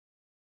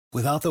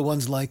Without the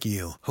ones like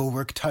you, who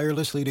work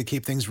tirelessly to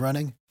keep things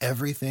running,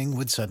 everything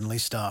would suddenly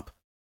stop.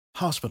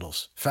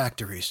 Hospitals,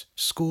 factories,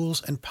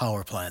 schools, and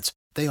power plants,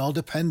 they all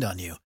depend on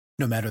you.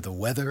 No matter the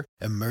weather,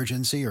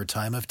 emergency, or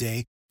time of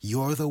day,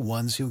 you're the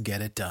ones who get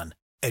it done.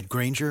 At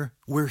Grainger,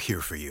 we're here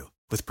for you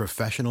with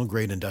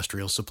professional-grade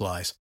industrial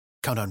supplies.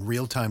 Count on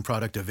real-time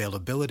product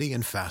availability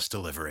and fast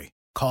delivery.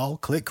 Call,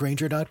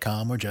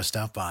 clickgrainger.com, or just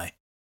stop by.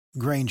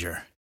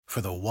 Grainger, for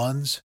the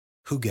ones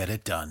who get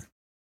it done.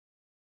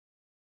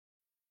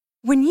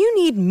 When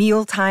you need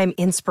mealtime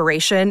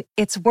inspiration,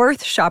 it's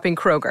worth shopping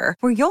Kroger,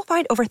 where you'll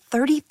find over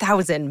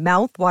 30,000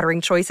 mouth-watering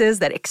choices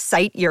that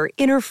excite your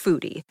inner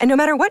foodie. And no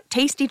matter what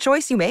tasty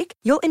choice you make,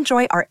 you'll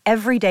enjoy our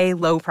everyday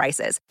low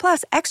prices,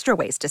 plus extra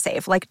ways to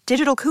save, like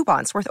digital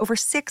coupons worth over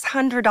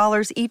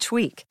 $600 each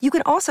week. You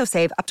can also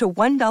save up to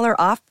 $1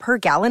 off per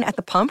gallon at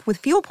the pump with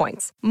fuel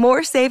points.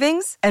 More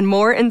savings and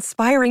more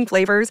inspiring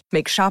flavors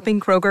make shopping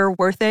Kroger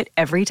worth it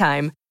every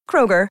time.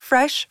 Kroger,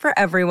 fresh for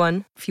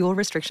everyone. Fuel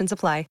restrictions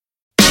apply.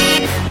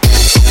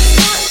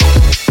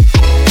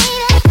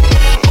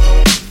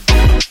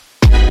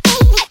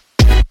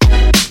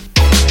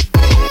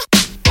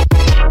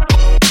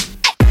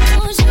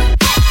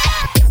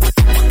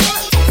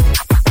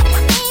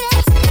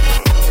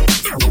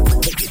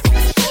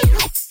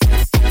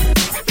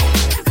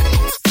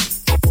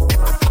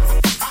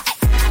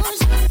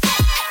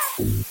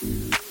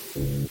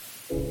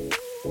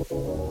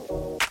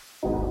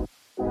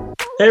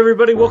 Hey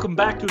everybody, welcome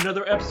back to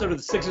another episode of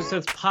the Sixer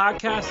Sense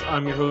podcast.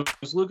 I'm your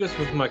host Lucas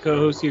with my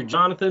co-host here,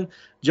 Jonathan.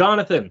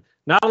 Jonathan,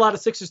 not a lot of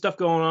Sixer stuff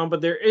going on,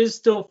 but there is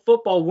still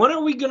football. When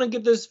are we going to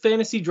get this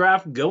fantasy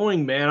draft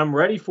going, man? I'm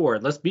ready for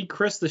it. Let's beat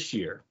Chris this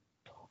year.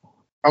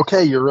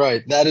 Okay, you're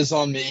right. That is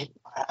on me.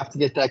 I have to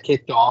get that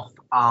kicked off.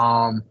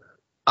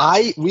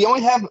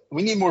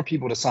 We need more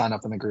people to sign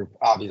up in the group,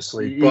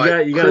 obviously. You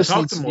got to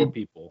talk to more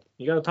people.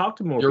 You got to talk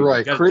to more people. You're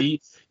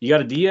right. You got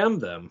to DM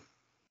them.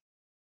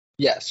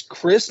 Yes,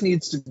 Chris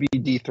needs to be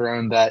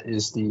dethroned. That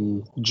is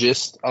the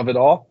gist of it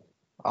all.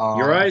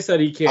 Uriah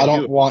said he can't do it, I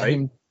don't want right?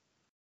 him.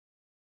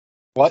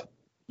 What?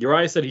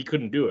 Uriah said he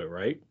couldn't do it,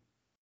 right?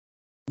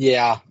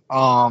 Yeah,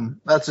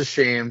 that's a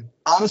shame.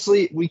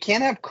 Honestly, we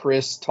can't have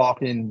Chris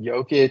talking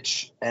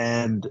Jokic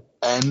and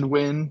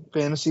win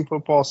fantasy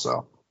football,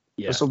 so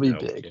this will be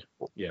big.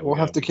 Yeah, we'll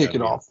have to kick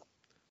it off.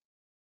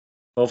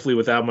 Hopefully,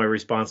 without my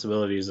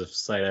responsibilities as a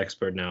site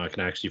expert now, I can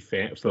actually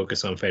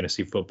focus on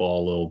fantasy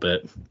football a little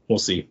bit. We'll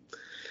see.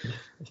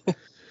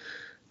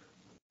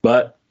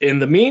 But in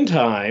the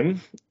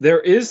meantime, there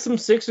is some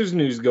Sixers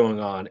news going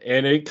on,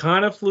 and it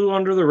kind of flew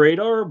under the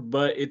radar,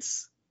 but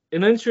it's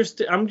an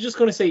interesting. I'm just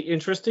going to say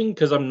interesting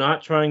because I'm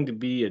not trying to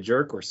be a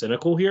jerk or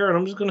cynical here, and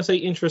I'm just going to say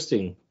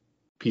interesting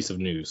piece of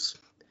news.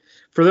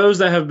 For those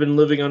that have been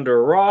living under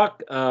a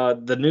rock,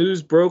 the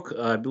news broke,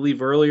 I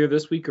believe, earlier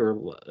this week or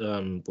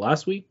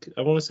last week,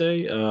 I want to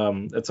say,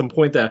 at some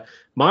point that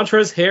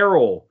Montrezl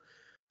Harrell,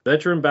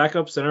 veteran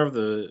backup center of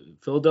the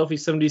Philadelphia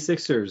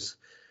 76ers,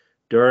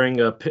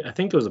 during, I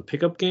think it was a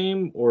pickup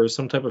game or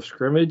some type of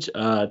scrimmage,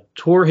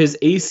 tore his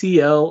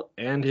ACL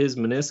and his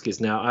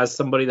meniscus. Now, as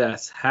somebody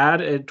that's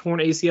had a torn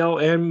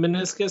ACL and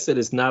meniscus, it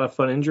is not a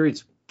fun injury.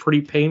 It's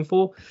pretty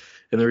painful.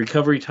 And the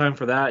recovery time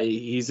for that,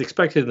 he's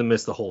expected to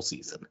miss the whole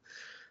season.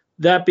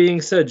 That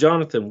being said,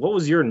 Jonathan, what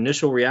was your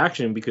initial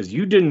reaction? Because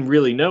you didn't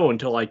really know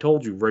until I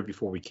told you right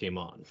before we came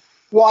on.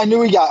 Well, I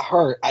knew he got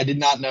hurt. I did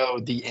not know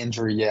the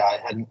injury. Yeah,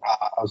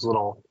 I was a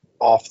little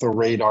off the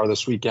radar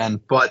this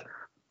weekend. But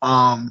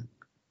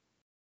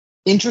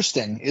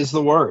interesting is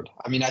the word.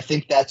 I mean, I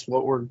think that's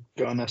what we're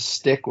going to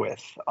stick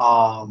with.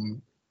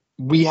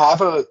 We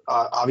have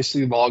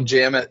obviously log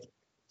jam at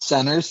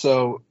center,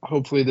 so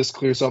hopefully this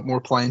clears up more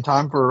playing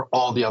time for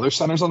all the other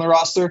centers on the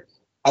roster.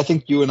 I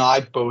think you and I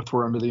both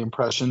were under the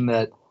impression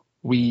that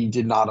we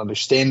did not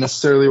understand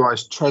necessarily why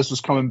Trez was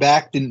coming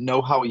back, didn't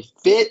know how he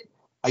fit.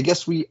 I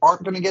guess we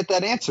aren't going to get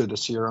that answer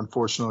this year,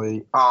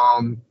 unfortunately.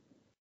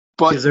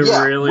 But is it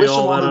really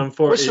all that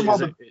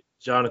unfortunate?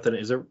 Jonathan,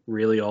 is it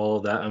really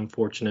all that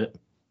unfortunate?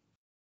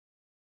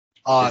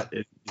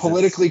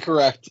 Politically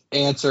correct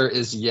answer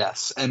is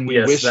yes, and we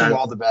wish him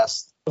all the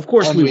best. Of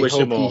course, we wish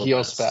him all he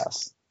heals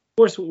fast. Of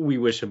course, we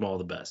wish him all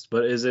the best.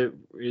 But is it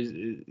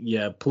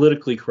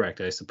politically correct?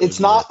 I suppose it's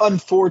not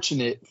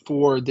unfortunate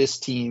for this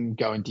team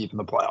going deep in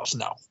the playoffs.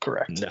 No,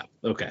 correct. No,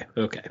 okay.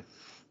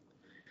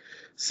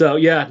 So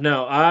yeah,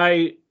 no,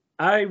 I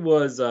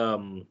was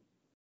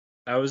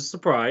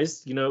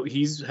surprised. You know,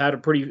 he's had a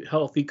pretty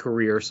healthy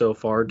career so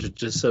far.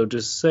 To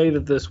say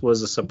that this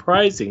was a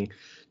surprising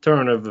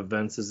turn of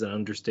events is an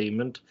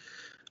understatement.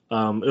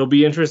 It'll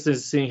be interesting to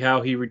see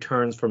how he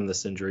returns from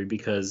this injury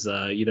because,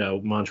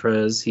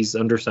 Montrezl, he's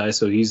undersized,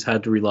 so he's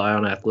had to rely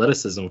on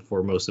athleticism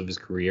for most of his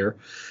career.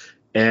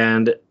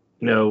 And,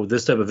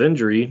 this type of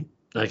injury,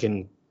 I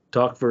can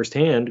talk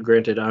firsthand.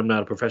 Granted, I'm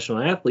not a professional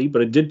athlete,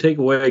 but it did take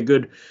away a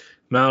good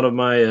amount of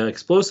my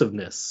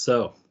explosiveness.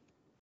 So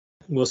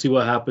we'll see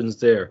what happens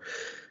there.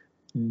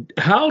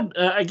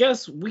 I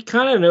guess we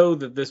kind of know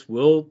that this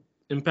will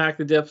impact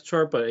the depth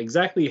chart, but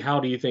exactly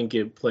how do you think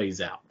it plays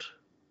out?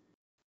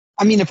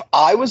 I mean, if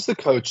I was the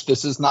coach,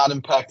 this is not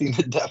impacting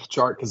the depth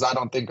chart because I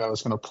don't think I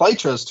was going to play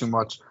Trez too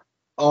much.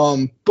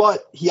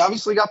 But he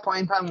obviously got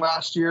playing time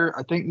last year.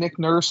 I think Nick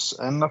Nurse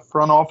and the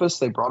front office,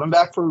 they brought him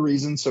back for a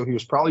reason, so he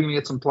was probably going to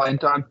get some playing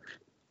time.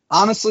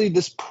 Honestly,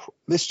 this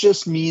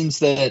just means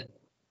that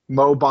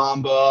Mo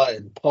Bamba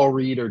and Paul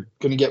Reed are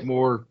going to get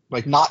more,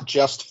 like not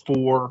just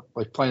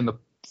playing the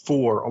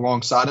 4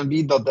 alongside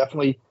Embiid. They'll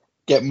definitely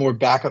get more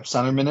backup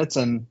center minutes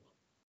and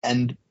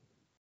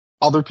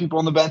other people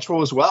on the bench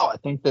will as well. I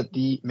think that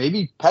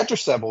maybe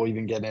Petrosev will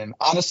even get in.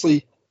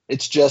 Honestly,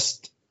 it's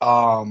just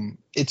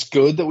it's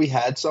good that we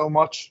had so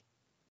much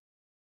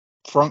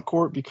front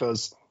court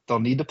because they'll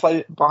need to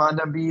play behind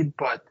Embiid,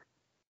 but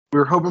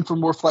we're hoping for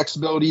more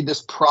flexibility.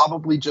 This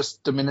probably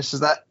just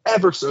diminishes that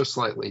ever so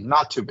slightly.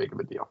 Not too big of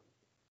a deal.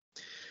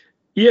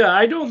 Yeah,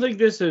 I don't think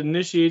this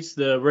initiates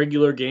the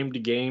regular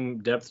game-to-game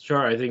depth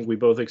chart. I think we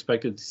both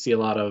expected to see a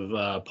lot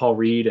of Paul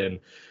Reed and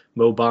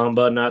Mo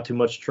Bamba, not too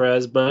much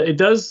Trez, but it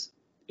does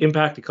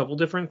impact a couple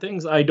different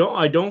things. I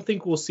don't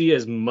think we'll see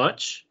as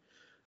much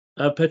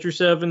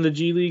Petrusev in the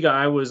G League.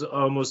 I was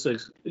almost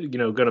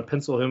going to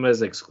pencil him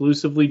as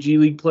exclusively G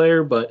League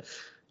player, but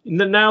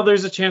now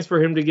there's a chance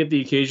for him to get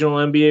the occasional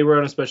NBA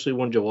run, especially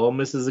when Joel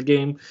misses a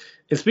game.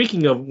 And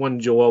speaking of when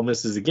Joel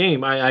misses a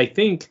game, I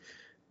think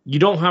you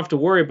don't have to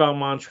worry about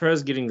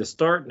Montrezl getting the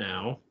start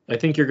now. I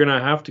think you're going to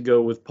have to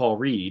go with Paul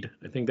Reed.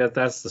 I think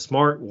that's the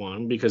smart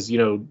one because,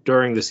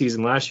 during the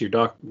season last year,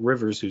 Doc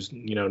Rivers, who's,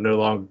 no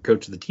longer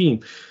coach of the team,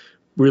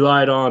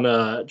 relied on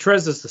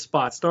Trez as the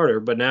spot starter.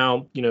 But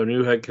now,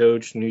 new head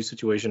coach, new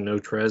situation, no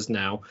Trez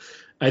now.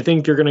 I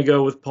think you're going to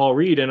go with Paul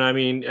Reed. And,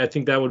 I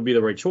think that would be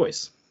the right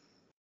choice.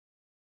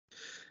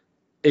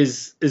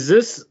 Is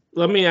this,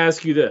 let me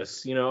ask you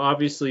this,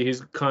 obviously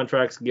his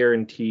contract's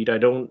guaranteed. I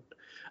don't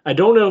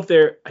know if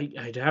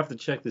I'd have to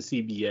check the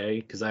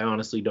CBA because I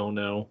honestly don't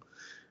know.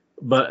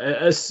 But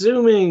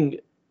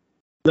assuming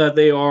that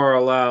they are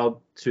allowed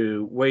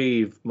to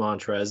waive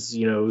Montrez,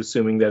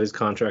 assuming that his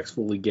contract's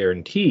fully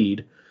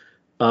guaranteed,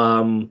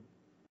 is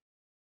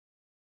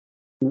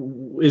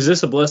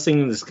this a blessing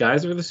in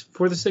disguise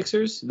for the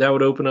Sixers? That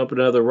would open up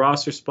another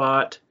roster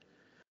spot.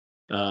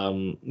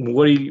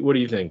 What do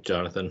you think,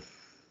 Jonathan?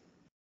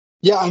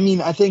 Yeah,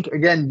 I think,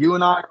 again, you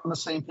and I are on the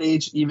same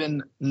page.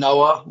 Even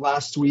Noah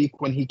last week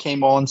when he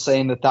came on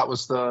saying that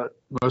was the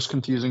most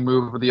confusing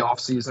move of the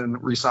offseason,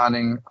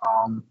 re-signing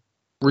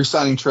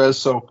Trez.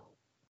 So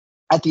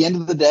at the end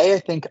of the day, I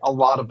think a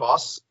lot of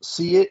us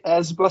see it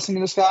as a blessing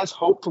in disguise.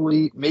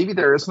 Hopefully, maybe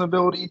there is an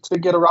ability to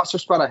get a roster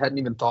spot. I hadn't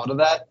even thought of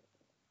that.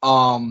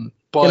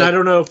 But and I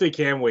don't know if they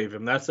can waive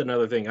him. That's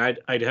another thing. I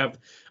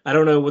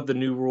don't know what the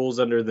new rules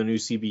under the new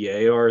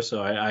CBA are,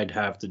 so I'd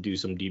have to do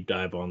some deep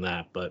dive on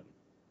that. But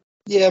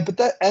yeah, but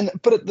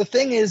the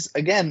thing is,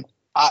 again,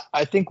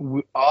 I think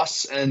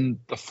us and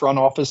the front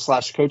office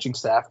 / coaching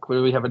staff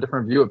clearly have a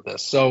different view of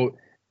this. So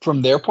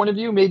from their point of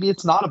view, maybe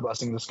it's not a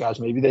blessing in disguise.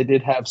 Maybe they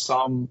did have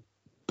some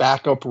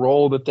backup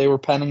role that they were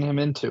penning him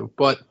into.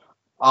 But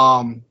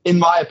in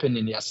my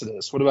opinion, yes, it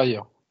is. What about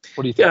you?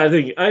 What do you think?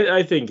 Yeah,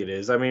 I think it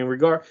is.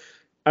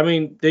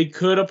 They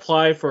could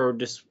apply for a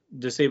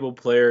disabled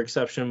player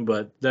exception,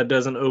 but that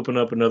doesn't open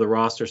up another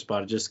roster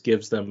spot. It just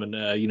gives them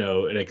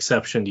an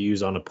exception to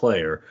use on a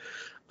player.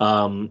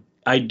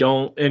 I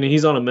don't, and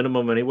he's on a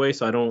minimum anyway,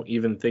 so I don't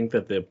even think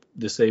that the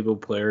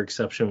disabled player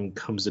exception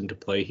comes into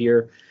play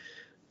here.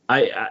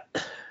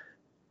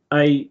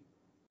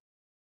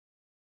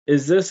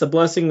 Is this a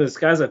blessing in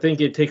disguise? I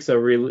think it takes a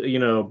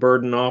real,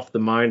 burden off the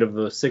mind of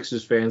the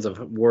Sixers fans of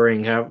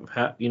worrying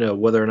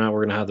whether or not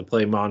we're going to have to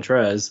play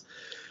Montrez.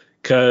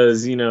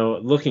 Because,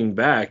 looking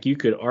back, you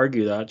could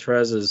argue that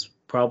Trez is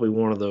probably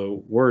one of the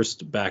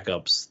worst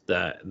backups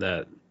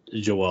that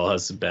Joel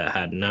has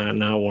had,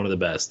 not one of the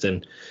best.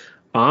 And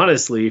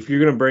honestly, if you're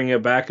going to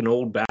bring back an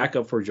old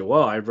backup for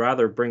Joel, I'd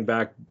rather bring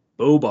back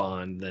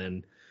Boban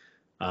than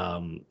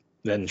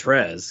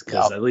Trez,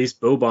 because at least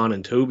Boban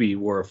and Toby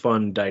were a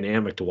fun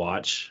dynamic to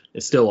watch.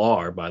 It still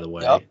are, by the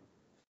way. Yep.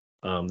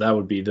 That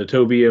would be the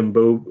Toby and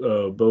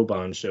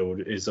Boban show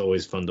is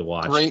always fun to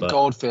watch. Great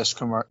goldfish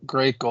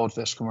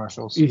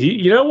commercials.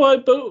 You know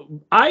what?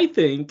 I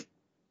think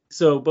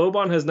so.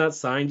 Boban has not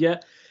signed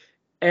yet,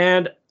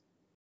 and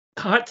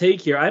hot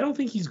take here. I don't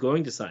think he's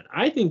going to sign.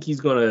 I think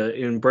he's going to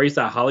embrace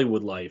that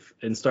Hollywood life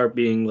and start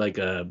being like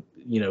a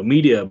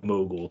media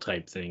mogul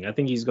type thing. I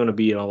think he's going to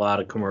be in a lot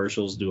of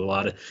commercials,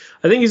 I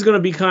think he's going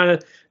to be kind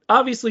of.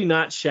 Obviously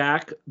not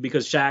Shaq,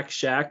 because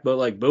Shaq, but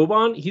like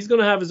Boban, he's going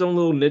to have his own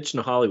little niche in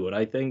Hollywood,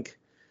 I think.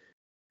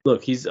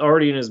 Look, he's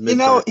already in his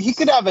mid-30s. He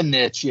could have a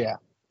niche, yeah.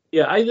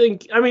 Yeah,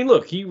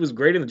 look, he was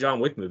great in the John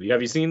Wick movie. Have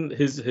you seen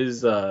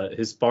his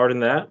part in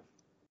that?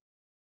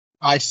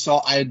 I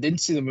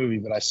didn't see the movie,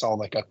 but I saw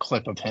like a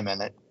clip of him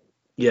in it.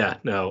 Yeah,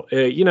 no.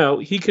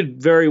 He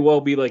could very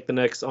well be like the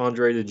next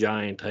Andre the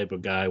Giant type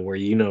of guy where,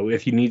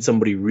 if you need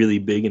somebody really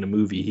big in a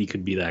movie, he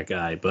could be that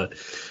guy. But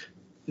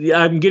yeah,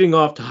 I'm getting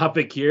off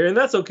topic here, and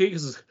that's okay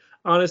because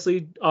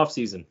honestly, off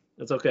season,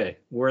 that's okay.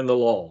 We're in the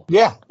lull.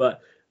 Yeah,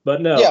 but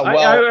no, yeah,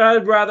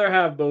 I'd rather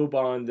have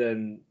Boban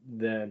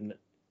than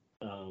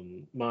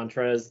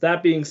Montrez.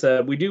 That being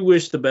said, we do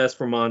wish the best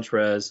for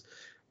Montrez.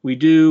 We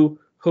do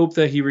hope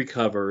that he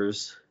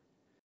recovers.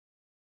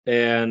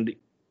 And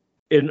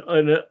in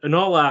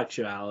all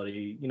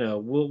actuality,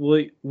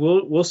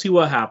 we'll see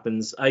what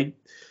happens.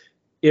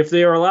 If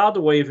they are allowed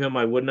to waive him,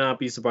 I would not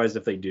be surprised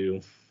if they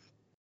do.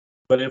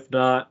 But if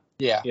not,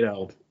 Yeah.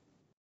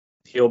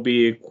 He'll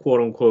be quote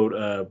unquote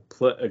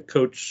a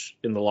coach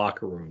in the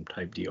locker room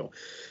type deal.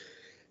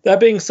 That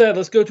being said,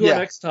 let's go to our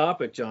next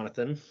topic,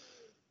 Jonathan.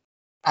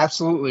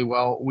 Absolutely.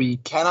 Well, we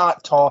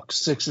cannot talk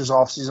Sixers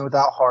offseason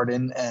without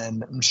Harden,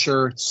 and I'm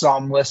sure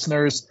some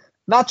listeners,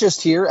 not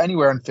just here,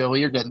 anywhere in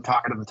Philly, are getting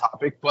tired of the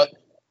topic. But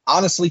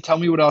honestly, tell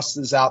me what else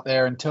is out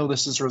there. Until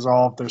this is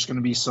resolved, there's going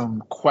to be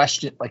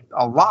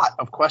a lot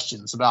of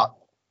questions about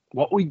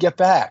what we get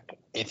back,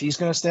 if he's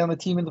going to stay on the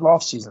team in the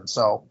offseason.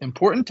 So,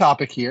 important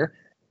topic here.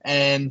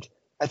 And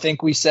I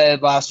think we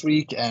said last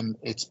week, and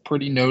it's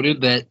pretty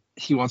noted, that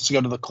he wants to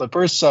go to the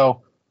Clippers.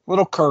 So,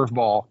 little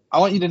curveball. I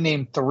want you to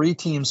name 3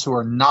 teams who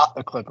are not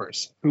the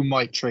Clippers who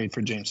might trade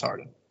for James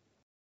Harden.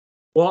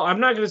 Well,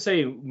 I'm not going to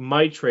say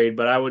might trade,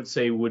 but I would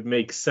say would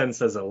make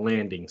sense as a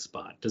landing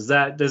spot. Does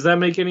that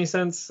make any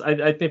sense?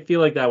 I feel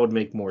like that would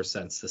make more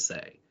sense to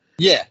say.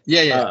 Yeah.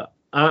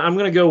 I'm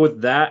going to go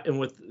with that, and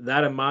with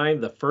that in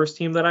mind, the first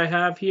team that I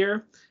have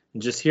here,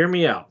 and just hear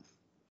me out,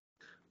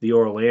 the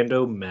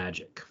Orlando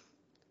Magic.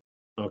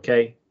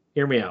 Okay?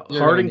 Hear me out.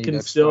 Harden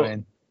can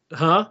still...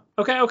 Huh?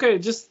 Okay.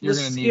 Just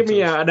hear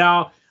me out.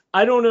 Now,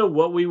 I don't know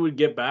what we would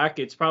get back.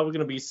 It's probably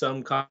going to be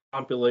some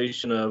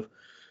compilation of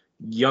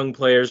young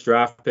players,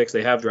 draft picks.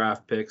 They have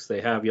draft picks. They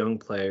have young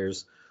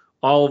players,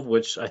 all of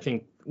which I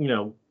think,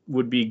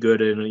 would be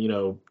good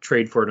in,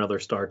 trade for another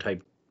star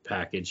type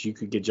package. You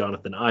could get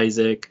Jonathan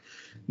Isaac,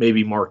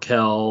 maybe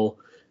Markelle,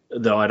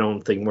 though I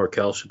don't think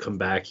Markelle should come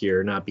back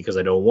here, not because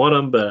I don't want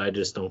him, but I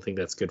just don't think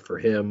that's good for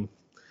him.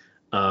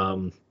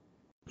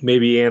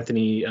 Maybe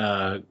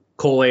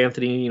Cole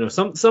Anthony,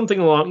 something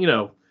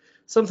along,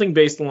 something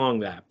based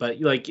along that. But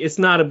it's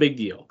not a big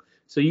deal.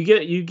 So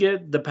you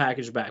get the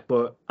package back.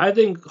 But I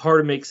think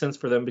Harden makes sense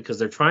for them because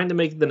they're trying to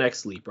make the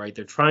next leap, right?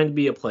 They're trying to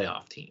be a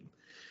playoff team.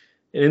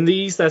 And in the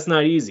East, that's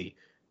not easy.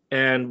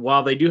 And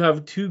while they do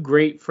have 2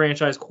 great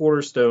franchise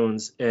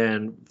cornerstones,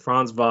 and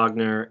Franz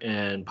Wagner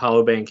and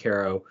Paolo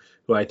Banchero,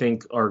 who I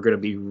think are going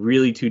to be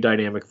really 2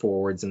 dynamic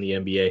forwards in the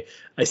NBA,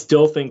 I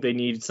still think they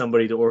need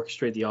somebody to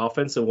orchestrate the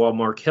offense. And while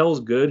Markelle's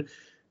good,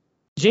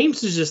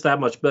 James is just that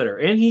much better,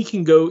 and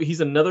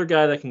he's another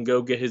guy that can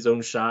go get his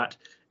own shot,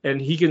 and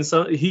he can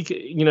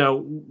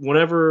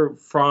whenever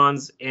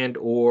Franz and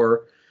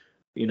or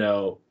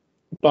Banchero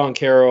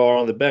are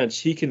on the bench,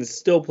 he can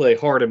still play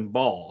hard and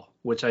ball,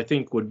 which I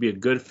think would be a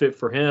good fit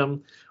for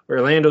him.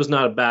 Orlando's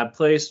not a bad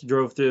place.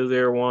 Drove through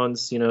there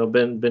once,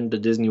 been to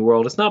Disney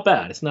World. It's not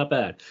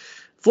bad.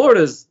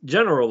 Florida's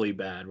generally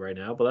bad right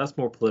now, but that's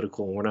more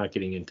political, and we're not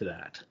getting into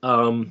that.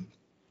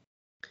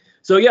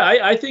 So, yeah,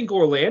 I think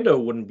Orlando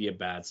wouldn't be a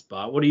bad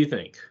spot. What do you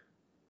think?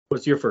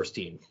 What's your first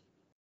team?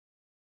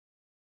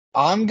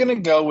 I'm going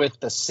to go with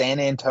the San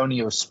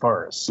Antonio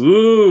Spurs.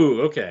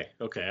 Ooh, okay.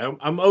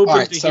 I'm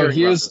open to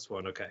hearing about this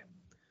one. Okay.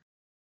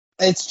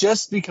 It's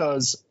just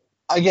because,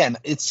 again,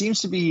 it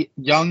seems to be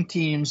young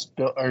teams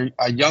or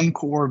a young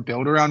core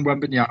built around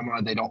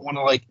Wembanyama. They don't want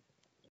to,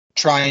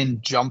 try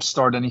and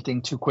jumpstart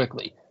anything too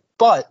quickly.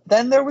 But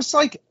then there was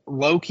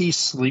low-key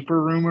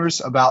sleeper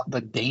rumors about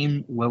the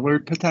Dame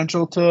Lillard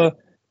potential to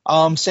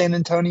San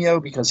Antonio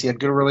because he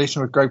had good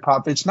relation with Greg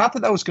Popovich. Not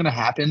that was going to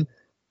happen,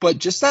 but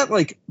just that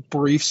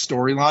brief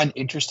storyline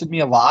interested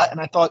me a lot.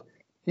 And I thought,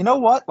 you know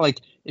what?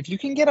 If you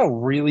can get a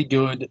really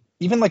good,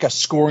 even a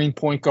scoring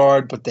point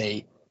guard, but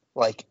they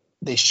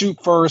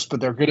shoot first, but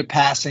they're good at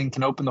passing,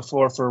 can open the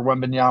floor for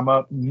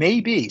Wembanyama,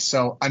 maybe.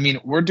 So I mean,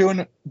 we're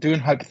doing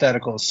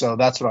hypotheticals, so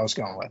that's what I was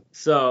going with.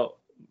 So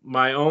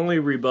my only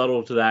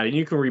rebuttal to that, and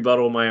you can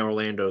rebuttal my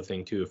Orlando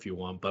thing too if you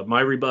want, but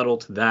my rebuttal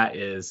to that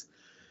is,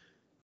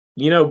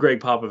 Greg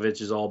Popovich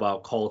is all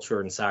about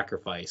culture and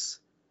sacrifice.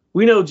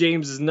 We know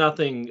James is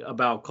nothing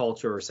about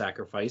culture or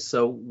sacrifice,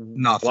 so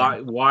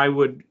nothing. Why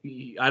would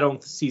I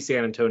don't see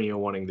San Antonio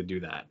wanting to do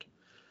that,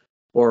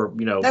 or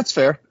that's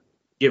fair,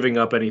 giving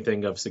up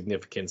anything of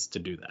significance to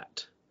do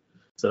that.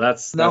 So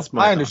that's my. I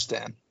thought.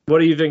 understand. What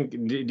do you think?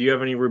 Do you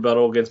have any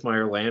rebuttal against my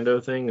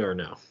Orlando thing or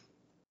no?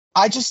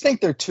 I just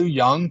think they're too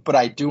young, but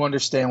I do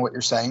understand what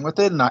you're saying with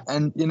it.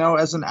 And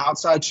as an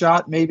outside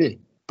shot, maybe.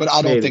 But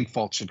I don't think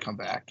Fultz should come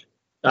back.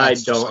 I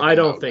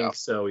don't think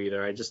so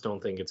either. I just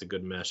don't think it's a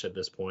good mesh at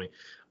this point.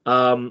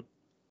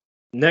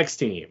 Next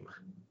team.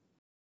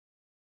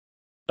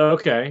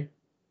 Okay.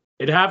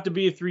 It'd have to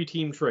be a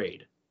 3-team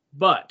trade.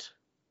 But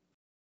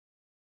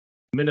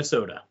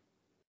Minnesota.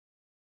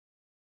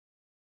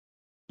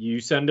 You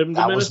send him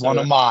to Minnesota.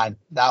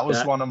 That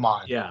was one of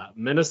mine. Yeah,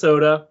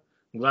 Minnesota.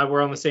 I'm glad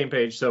we're on the same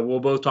page, so we'll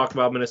both talk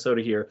about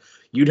Minnesota here.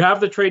 You'd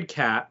have to trade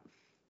Cat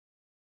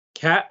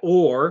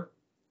or,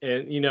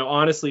 and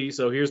honestly,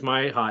 so here's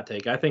my hot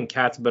take. I think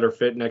Cat's a better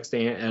fit next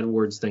to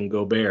Edwards than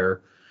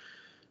Gobert.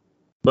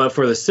 But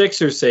for the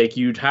Sixers' sake,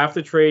 you'd have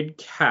to trade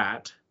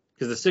Cat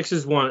because the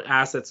Sixers want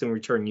assets in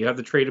return. You have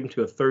to trade them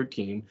to a third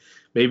team,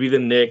 maybe the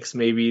Knicks,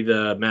 maybe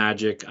the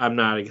Magic. I'm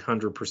not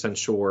 100%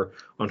 sure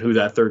on who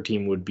that third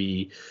team would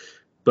be.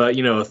 But,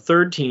 a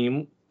third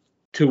team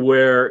to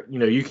where,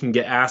 you can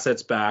get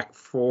assets back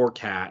for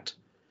Cat.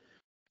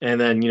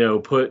 And then,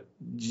 put,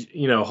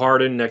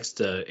 Harden next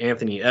to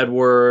Anthony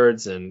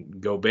Edwards and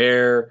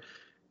Gobert.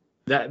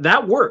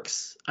 That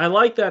works. I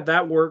like that.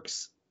 That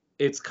works.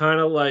 It's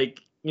kind of like,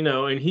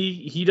 and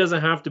he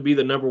doesn't have to be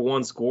the number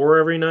one scorer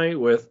every night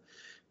with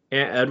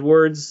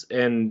Edwards.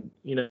 And,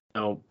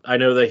 I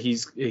know that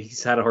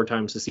he's had a hard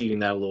time succeeding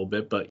that a little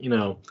bit. But,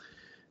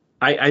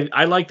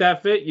 I like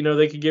that fit.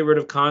 They could get rid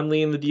of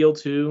Conley in the deal,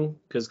 too,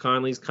 because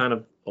Conley's kind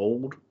of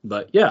old.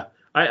 But, yeah.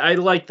 I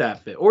like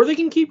that fit. Or they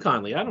can keep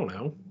Conley. I don't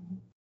know.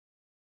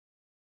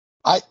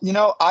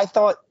 I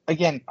thought,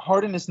 again,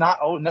 Harden is not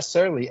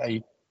necessarily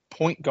a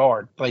point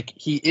guard. Like,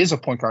 he is a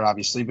point guard,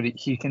 obviously, but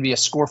he can be a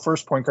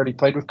score-first point guard. He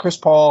played with Chris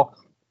Paul.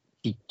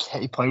 He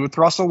played with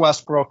Russell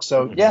Westbrook.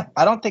 So, yeah,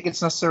 I don't think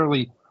it's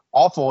necessarily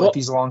awful if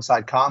he's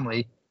alongside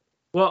Conley.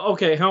 Well,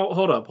 okay,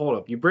 hold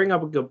up. You bring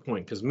up a good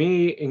point, because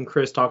me and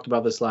Chris talked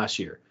about this last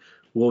year.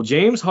 Will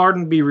James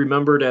Harden be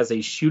remembered as a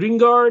shooting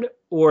guard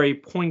or a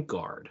point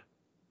guard?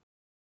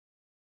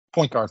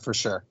 Point guard for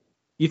sure.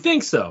 You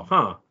think so,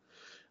 huh?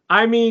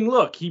 I mean,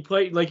 look, he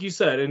played, like you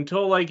said,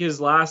 until like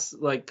his last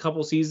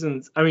couple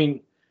seasons. I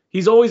mean,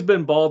 he's always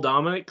been ball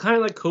dominant, kind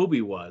of like Kobe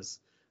was.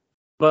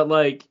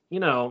 But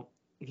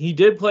he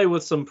did play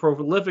with some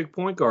prolific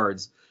point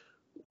guards,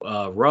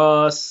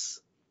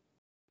 Russ,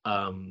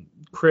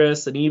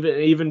 Chris, and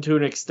even to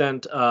an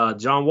extent,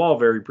 John Wall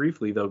very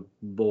briefly, though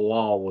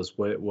Wall was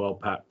well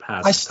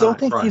past. I still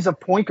think he's a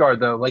point guard,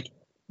 though.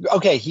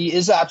 Okay, he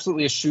is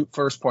absolutely a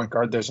shoot-first point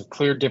guard. There's a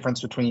clear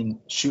difference between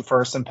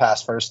shoot-first and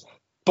pass-first.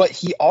 But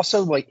he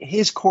also,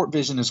 his court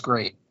vision is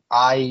great.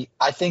 I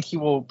think he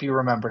will be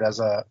remembered as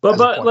a point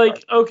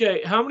guard.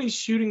 Okay, how many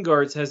shooting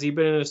guards has he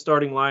been in a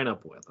starting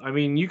lineup with? I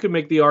mean, you could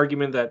make the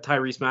argument that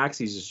Tyrese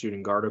Maxey's a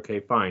shooting guard. Okay,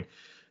 fine.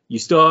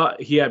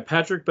 He had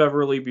Patrick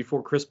Beverley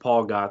before Chris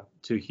Paul got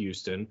to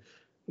Houston.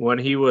 When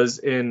he was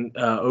in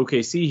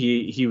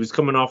OKC, he was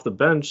coming off the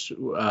bench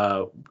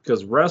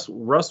because Russ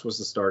was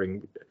the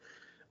starting.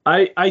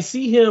 I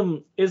see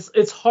him.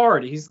 It's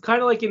hard. He's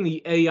kind of like in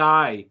the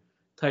AI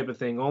type of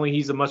thing. Only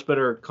he's a much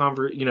better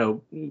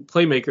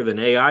playmaker than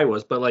AI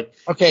was. But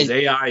is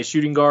AI a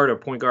shooting guard or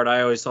point guard?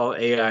 I always saw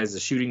AI as a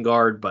shooting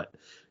guard. But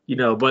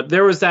but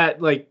there was that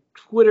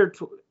Twitter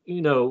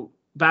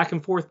back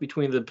and forth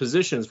between the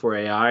positions for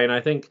AI, and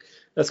I think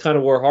that's kind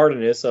of where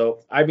Harden is.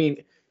 So I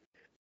mean,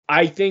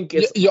 I think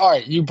it's all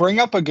right. You bring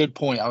up a good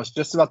point. I was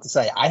just about to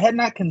say I had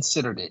not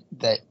considered it,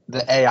 that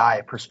the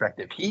AI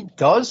perspective. He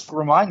does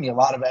remind me a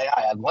lot of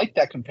AI. I like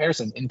that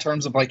comparison in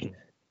terms of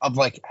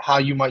how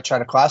you might try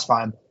to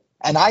classify him.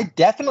 And I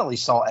definitely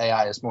saw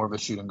AI as more of a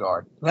shooting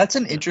guard. That's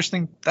an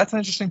interesting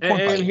point.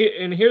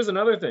 And here's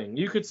another thing.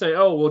 You could say,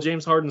 oh, well,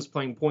 James Harden's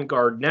playing point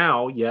guard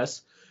now,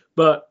 yes,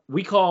 but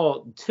we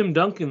call Tim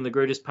Duncan the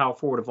greatest power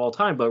forward of all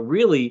time. But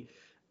really,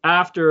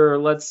 after,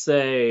 let's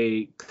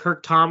say,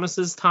 Kirk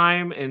Thomas's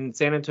time in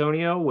San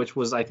Antonio, which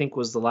I think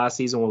was the last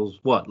season, was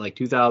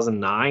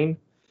 2009?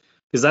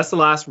 Because that's the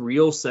last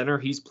real center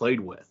he's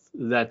played with,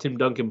 that Tim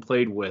Duncan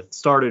played with,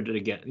 started it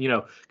again.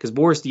 Because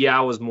Boris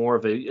Diaw was more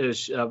of a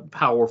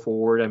power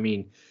forward. I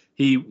mean,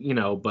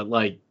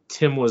 but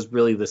Tim was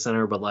really the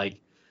center, but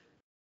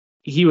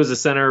he was a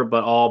center,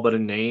 but all but a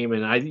name.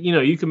 And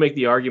you can make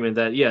the argument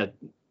that, yeah,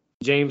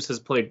 James has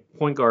played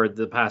point guard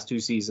the past 3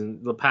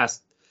 seasons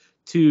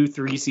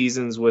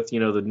with,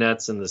 the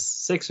Nets and the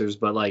Sixers.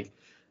 But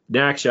in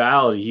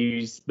actuality,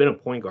 he's been a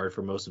point guard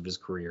for most of his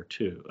career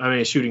too. I mean,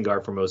 a shooting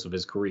guard for most of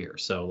his career.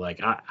 So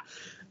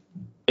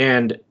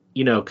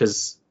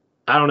because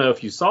I don't know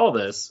if you saw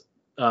this,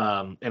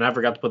 and I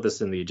forgot to put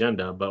this in the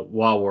agenda, but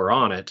while we're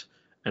on it,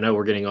 I know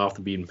we're getting off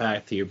the beaten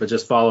path here, but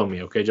just follow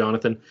me, okay,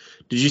 Jonathan?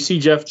 Did you see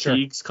Jeff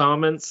Teague's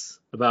comments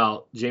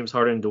about James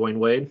Harden and Dwayne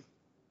Wade?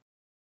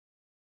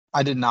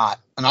 I did not,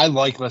 and I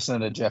like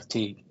listening to Jeff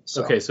Teague.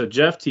 So. Okay, so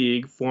Jeff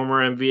Teague,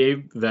 former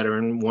NBA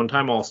veteran,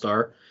 one-time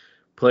All-Star,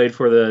 played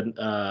for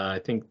I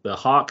think the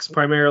Hawks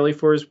primarily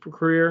for his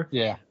career.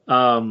 Yeah.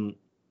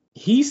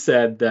 He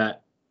said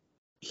that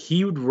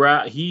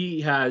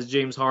he has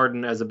James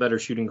Harden as a better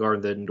shooting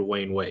guard than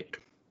Dwayne Wade.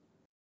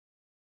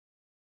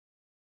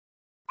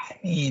 I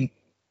mean,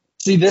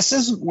 see, this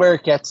is where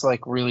it gets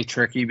really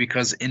tricky,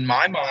 because in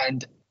my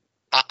mind,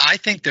 I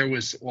think there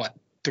was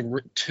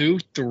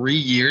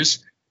 2-3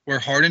 years where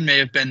Harden may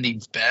have been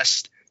the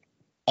best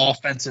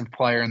offensive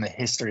player in the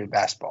history of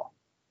basketball.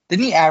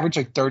 Didn't he average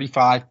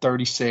 35,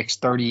 36,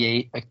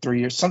 38, 3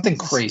 years? Something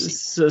crazy.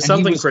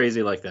 Something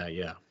crazy like that,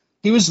 yeah.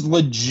 He was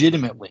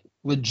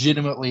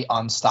legitimately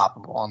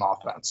unstoppable on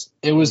offense.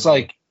 It was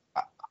but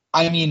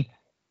I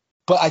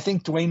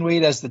think Dwayne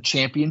Wade has the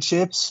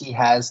championships. He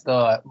has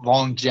the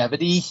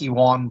longevity. He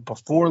won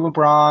before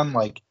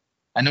LeBron.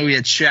 I know he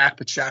had Shaq,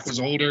 but Shaq was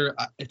older.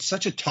 It's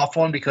such a tough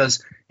one,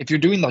 because if you're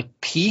doing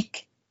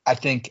peak, I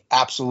think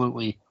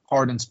absolutely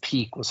Harden's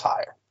peak was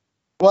higher.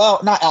 Well,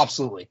 not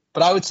absolutely,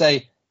 but I would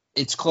say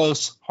it's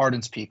close.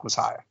 Harden's peak was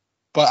higher.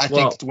 But I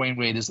think Dwayne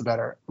Wade is the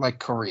better,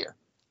 career.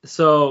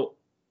 So,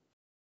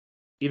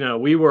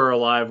 we were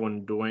alive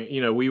when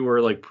Dwayne, we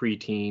were like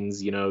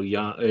preteens,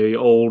 young,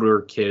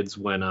 older kids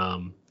when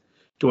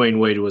Dwayne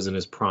Wade was in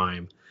his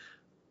prime.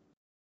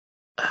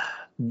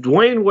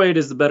 Dwayne Wade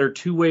is the better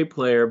two-way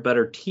player,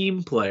 better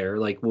team player,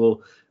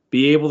 will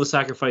be able to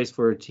sacrifice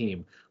for a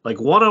team. Like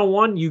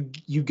one-on-one,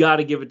 you got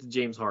to give it to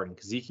James Harden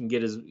because he can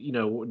get his,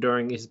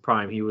 during his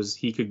prime,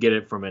 he could get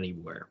it from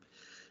anywhere.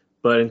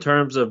 But in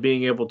terms of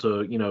being able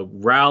to,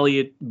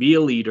 rally, be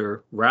a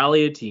leader,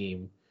 rally a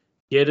team,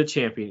 get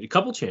a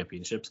couple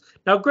championships.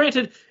 Now,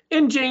 granted,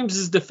 in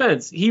James's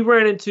defense, he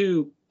ran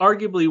into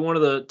arguably one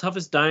of the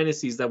toughest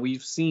dynasties that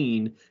we've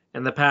seen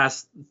in the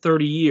past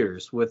 30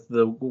 years with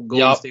the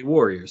Golden State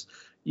Warriors.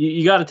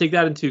 You got to take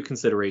that into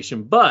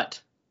consideration.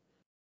 But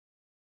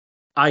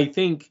I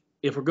think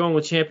if we're going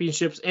with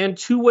championships and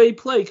two-way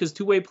play, because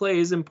two-way play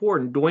is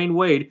important, Dwayne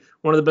Wade,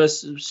 one of the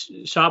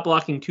best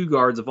shot-blocking two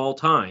guards of all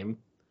time,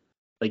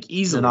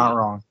 easily. You're not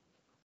wrong.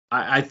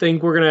 I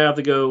think we're going to have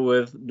to go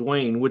with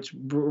Dwayne, which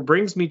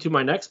brings me to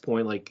my next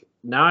point.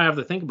 Now I have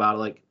to think about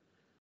it.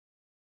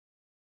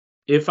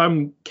 If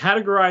I'm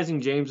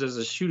categorizing James as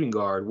a shooting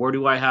guard, where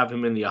do I have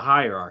him in the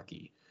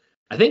hierarchy?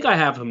 I think I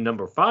have him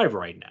number 5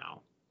 right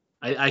now.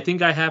 I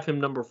think I have him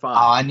number 5.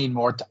 I need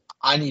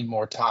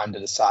more time to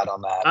decide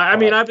on that. I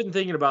mean, I've been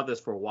thinking about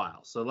this for a while,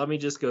 so let me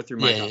just go through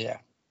my top. Yeah.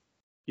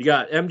 You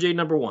got MJ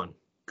number 1,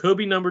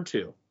 Kobe number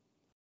 2.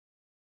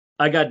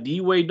 I got D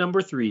Wade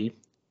number 3,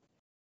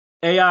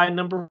 AI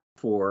number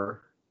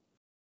 4,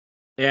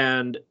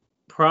 and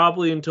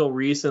probably until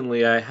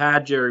recently I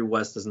had Jerry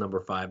West as number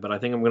 5, but I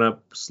think I'm going to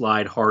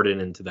slide Harden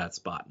into that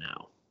spot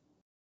now.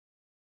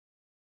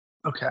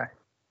 Okay.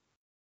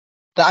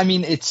 I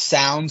mean, it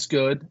sounds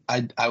good.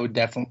 I would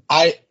definitely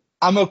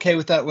I'm okay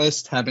with that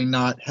list, having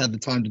not had the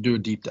time to do a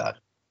deep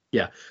dive.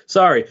 Yeah,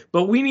 sorry,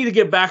 but we need to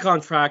get back on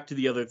track to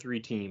the other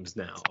 3 teams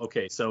now.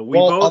 Okay, so we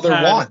both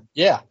had one.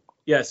 Yeah.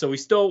 Yeah, so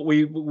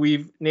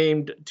we've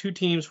named 2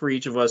 teams for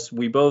each of us.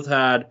 We both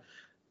had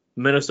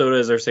Minnesota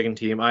as our second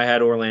team. I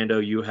had Orlando,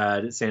 you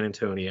had San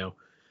Antonio.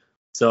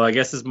 So I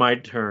guess it's my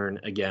turn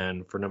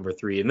again for number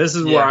 3. And this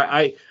is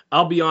where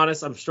I'll be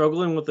honest, I'm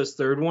struggling with this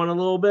third one a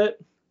little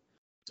bit.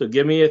 So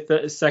give me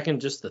a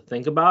second just to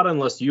think about it,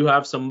 unless you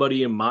have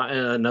somebody in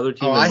another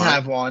team. I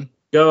have one.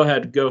 Go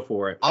ahead, go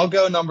for it. I'll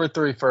go number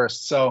 3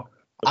 first. So okay.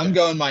 I'm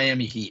going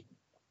Miami Heat.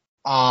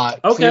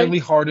 Okay. Clearly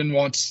Harden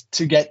wants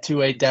to get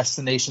to a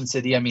destination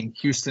city. I mean,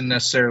 Houston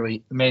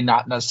may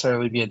not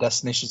necessarily be a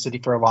destination city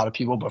for a lot of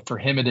people, but for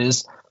him it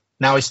is.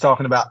 Now he's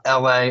talking about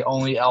LA,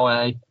 only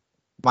LA.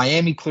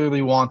 Miami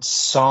clearly wants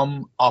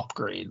some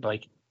upgrade. I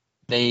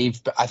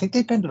think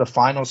they've been to the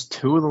finals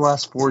 2 of the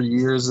last 4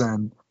 years,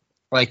 and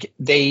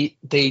they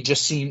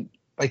just seem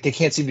like they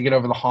can't seem to get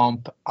over the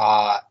hump.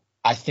 I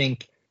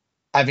think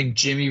having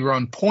Jimmy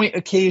run point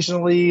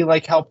occasionally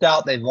helped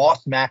out. They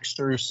lost Max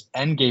Strus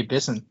and Gabe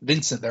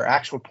Vincent, their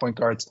actual point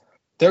guards.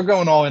 They're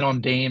going all in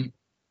on Dame.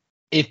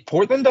 If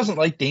Portland doesn't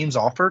like Dame's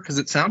offer, because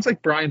it sounds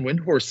like Brian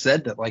Windhorst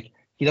said that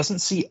he doesn't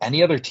see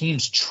any other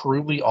teams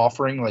truly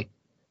offering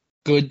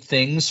good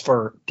things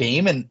for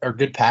Dame or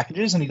good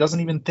packages, and he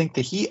doesn't even think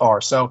the Heat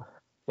are. So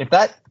if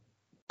that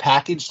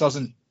package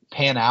doesn't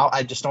pan out,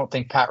 I just don't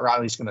think Pat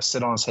Riley's going to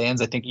sit on his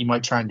hands. I think he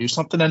might try and do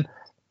something, and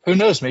who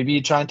knows? Maybe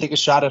you try and take a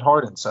shot at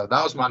Harden. So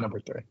that was my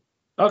number 3.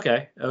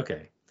 Okay.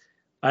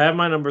 I have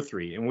my number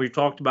 3, and we've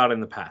talked about it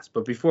in the past.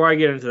 But before I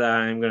get into that,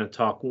 I'm going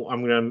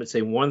to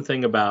say one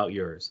thing about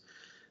yours.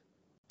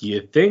 Do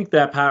you think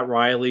that Pat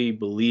Riley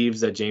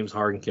believes that James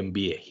Harden can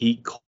be a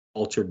Heat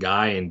culture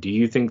guy, and do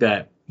you think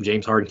that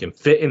James Harden can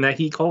fit in that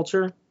Heat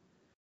culture?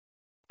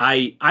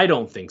 I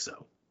don't think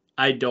so.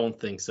 I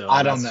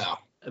don't know.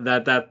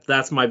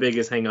 That's my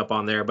biggest hang up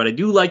on there. But I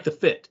do like the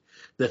fit.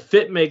 The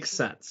fit makes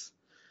sense.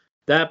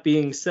 That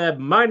being said,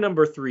 my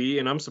number 3,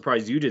 and I'm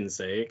surprised you didn't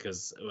say it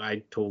because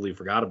I totally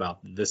forgot about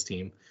this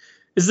team,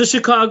 is the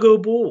Chicago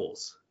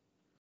Bulls.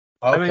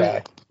 Okay. I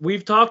mean,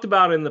 we've talked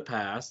about in the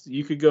past,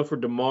 you could go for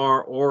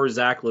DeMar or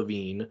Zach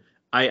LaVine.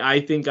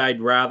 I think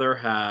I'd rather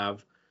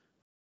have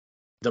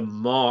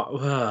DeMar.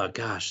 Oh,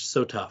 gosh,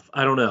 so tough.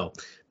 I don't know.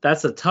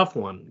 That's a tough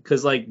one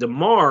because,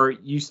 DeMar,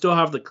 you still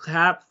have the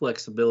cap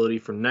flexibility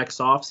for next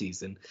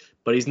offseason,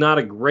 but he's not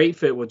a great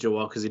fit with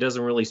Joel because he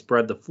doesn't really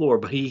spread the floor.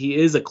 But he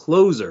is a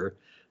closer,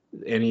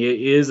 and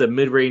he is a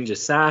mid-range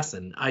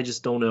assassin. I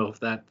just don't know if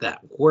that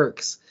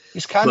works.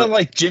 He's kind of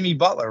like Jimmy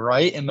Butler,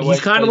 right?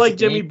 He's kind of like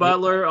Jimmy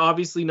Butler,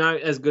 obviously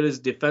not as good as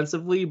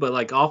defensively,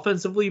 but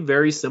offensively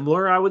very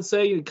similar, I would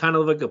say. Kind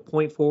of like a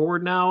point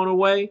forward now in a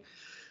way.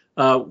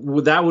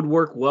 That would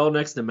work well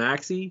next to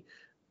Maxey.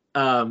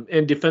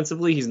 And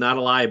defensively, he's not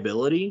a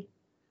liability.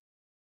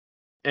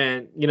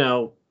 And,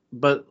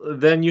 but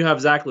then you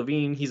have Zach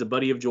LaVine. He's a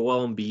buddy of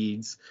Joel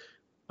Embiid's.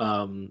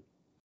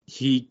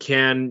 He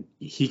can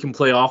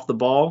play off the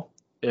ball.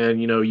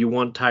 And, you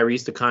want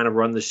Tyrese to kind of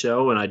run the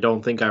show. And I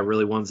don't think I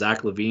really want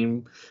Zach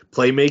LaVine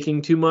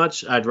playmaking too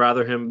much. I'd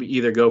rather him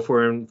either go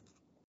for him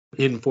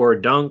in for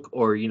a dunk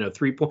or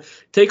 3-point.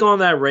 Take on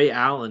that Ray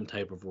Allen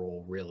type of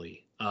role,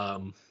 really.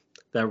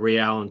 That Ray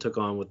Allen took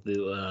on with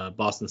the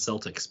Boston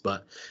Celtics,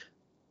 but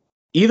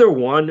either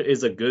one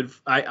is a good.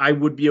 I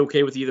would be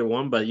okay with either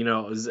one, but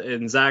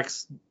and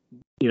Zach's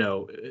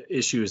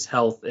issue is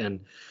health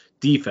and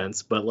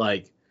defense, but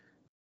like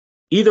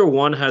either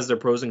one has their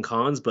pros and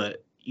cons,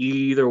 but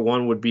either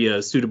one would be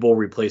a suitable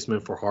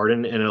replacement for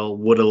Harden, and it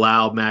would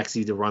allow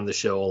Maxey to run the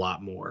show a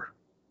lot more.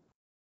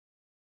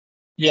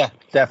 Yeah,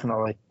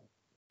 definitely.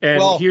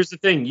 And here's the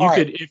thing: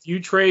 if you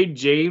trade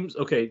James,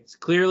 okay, it's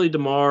clearly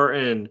DeMar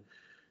and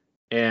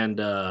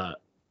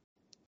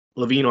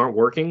Levine aren't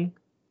working,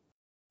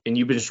 and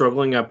you've been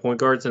struggling at point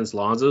guard since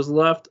Lonzo's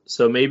left.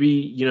 So maybe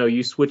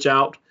you switch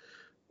out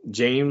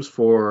James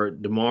for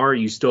DeMar.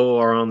 You still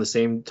are on the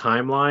same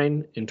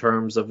timeline in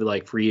terms of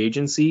like free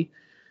agency.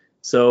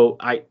 So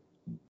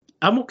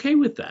I'm okay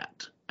with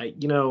that.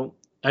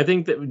 I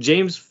think that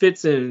James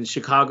fits in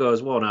Chicago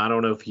as well. Now I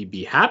don't know if he'd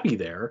be happy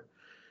there,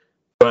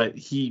 but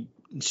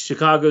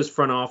Chicago's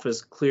front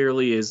office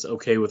clearly is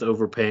okay with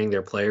overpaying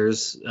their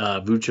players.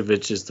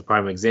 Vucevic is the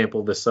prime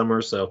example this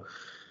summer. So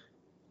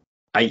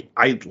I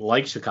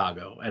like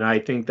Chicago, and I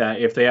think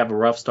that if they have a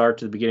rough start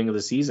to the beginning of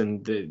the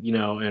season,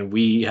 and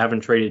we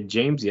haven't traded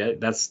James yet,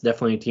 that's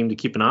definitely a team to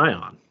keep an eye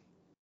on.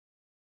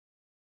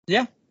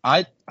 Yeah,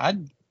 I'd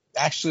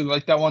actually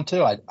like that one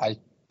too. I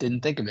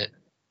didn't think of it.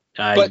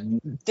 But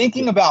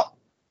thinking about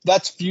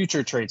that's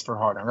future trades for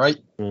Harden, right?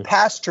 Mm-hmm.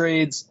 Past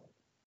trades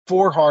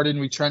for Harden,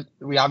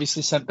 we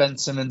obviously sent Ben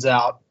Simmons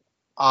out.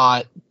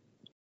 What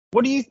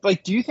do you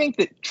like? Do you think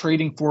that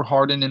trading for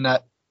Harden in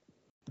that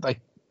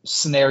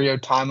scenario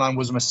timeline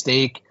was a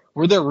mistake?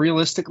 Were there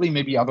realistically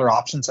maybe other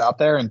options out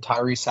there, and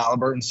Tyrese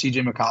Halliburton,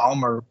 CJ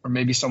McCollum, or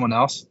maybe someone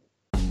else?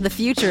 The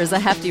future is a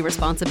hefty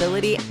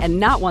responsibility and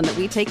not one that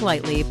we take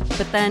lightly.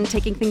 But then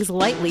taking things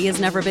lightly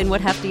has never been what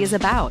Hefty is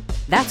about.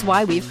 That's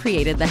why we've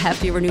created the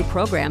Hefty Renew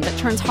program that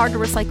turns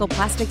hard-to-recycle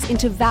plastics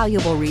into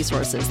valuable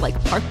resources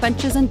like park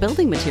benches and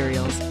building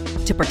materials.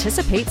 To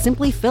participate,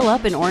 simply fill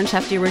up an orange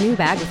Hefty Renew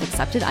bag with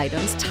accepted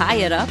items, tie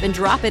it up, and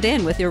drop it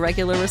in with your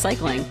regular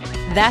recycling.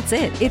 That's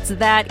it. It's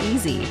that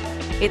easy.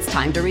 It's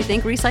time to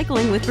rethink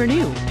recycling with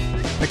Renew.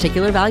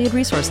 Particular valued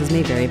resources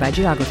may vary by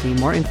geography.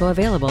 More info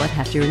available at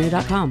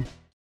heftyrenew.com.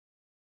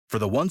 For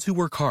the ones who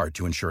work hard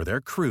to ensure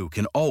their crew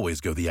can always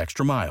go the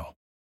extra mile,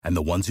 and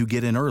the ones who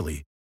get in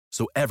early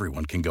so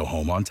everyone can go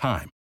home on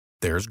time,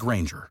 there's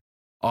Grainger,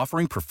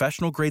 offering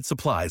professional-grade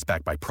supplies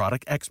backed by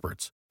product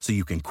experts so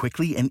you can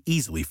quickly and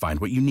easily find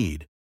what you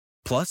need.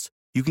 Plus,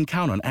 you can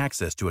count on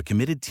access to a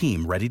committed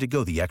team ready to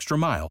go the extra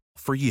mile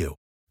for you.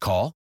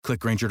 Call, click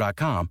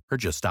Grainger.com, or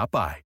just stop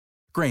by.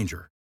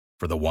 Grainger,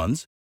 for the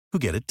ones who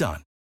get it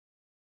done.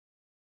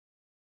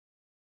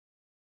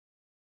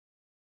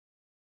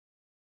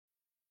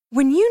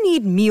 When you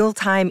need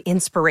mealtime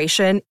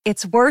inspiration,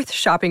 it's worth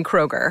shopping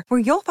Kroger, where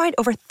you'll find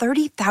over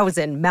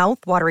 30,000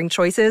 mouth-watering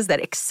choices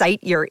that excite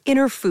your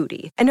inner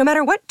foodie. And no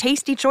matter what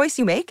tasty choice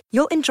you make,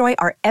 you'll enjoy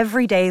our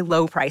everyday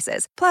low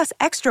prices, plus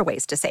extra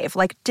ways to save,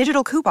 like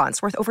digital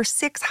coupons worth over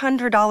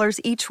 $600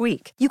 each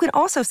week. You can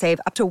also save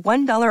up to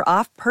 $1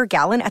 off per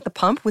gallon at the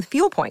pump with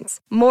fuel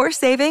points. More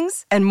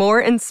savings and more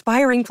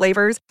inspiring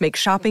flavors make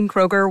shopping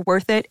Kroger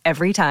worth it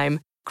every time.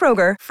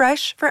 Kroger,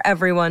 fresh for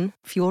everyone.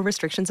 Fuel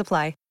restrictions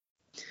apply.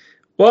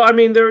 Well, I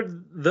mean,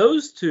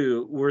 those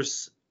two were,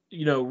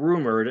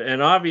 rumored,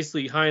 and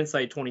obviously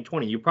hindsight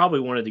 2020. You probably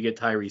wanted to get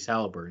Tyrese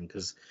Halliburton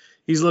because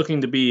he's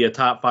looking to be a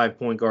top 5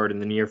 point guard in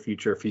the near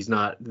future if he's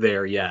not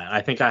there yet.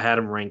 I think I had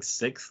him ranked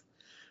 6th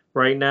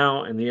right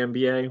now in the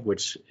NBA,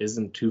 which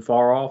isn't too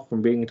far off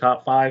from being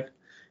top 5.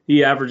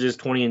 He averages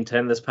 20 and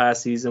 10 this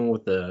past season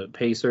with the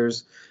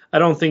Pacers. I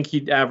don't think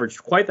he'd average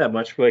quite that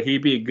much, but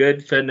he'd be a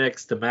good fit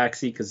next to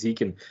Maxey because he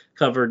can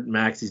cover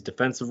Maxey's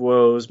defensive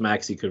woes.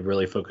 Maxey could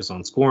really focus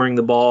on scoring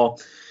the ball,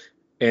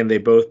 and they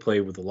both play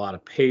with a lot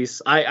of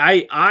pace.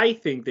 I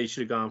think they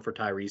should have gone for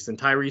Tyrese, and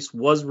Tyrese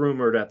was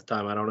rumored at the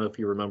time. I don't know if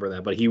you remember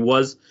that, but he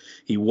was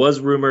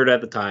rumored at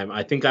the time.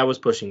 I think I was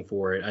pushing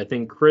for it. I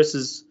think Chris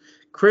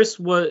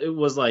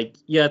was like,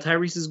 yeah,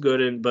 Tyrese is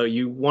good, but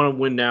you want to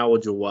win now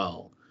with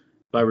Joel.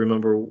 If I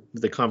remember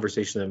the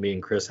conversation that me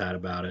and Chris had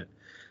about it.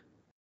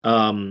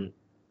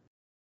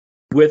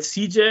 With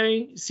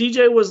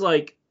CJ was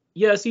like,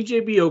 yeah,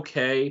 CJ be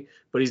okay,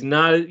 but he's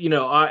not,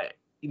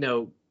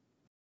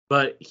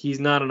 but he's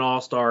not an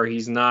all-star.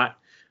 He's not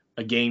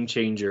a game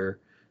changer.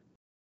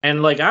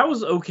 And like, I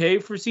was okay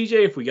for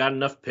CJ if we got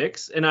enough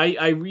picks. And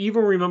I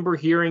even remember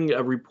hearing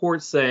a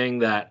report saying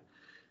that,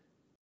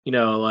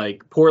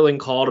 like Portland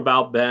called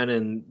about Ben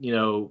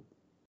and,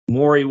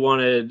 Morey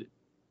wanted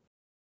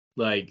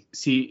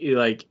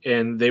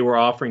and they were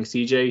offering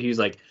CJ. He's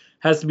like,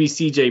 has to be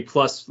CJ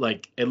plus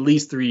like at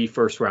least 3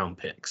 first-round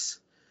picks.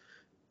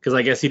 Because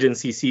I guess he didn't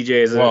see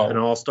CJ as an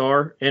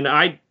all-star. And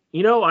I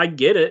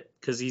get it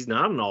because he's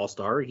not an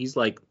all-star. He's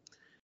like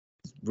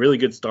really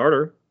good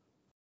starter.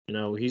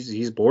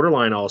 He's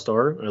borderline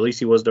all-star. At least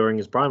he was during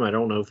his prime. I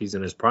don't know if he's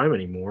in his prime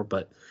anymore,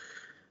 but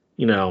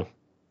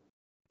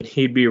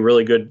he'd be a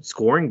really good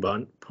scoring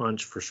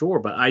punch for sure.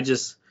 But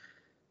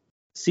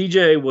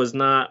CJ was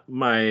not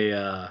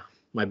my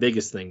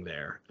biggest thing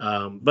there,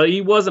 but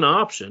he was an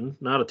option,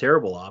 not a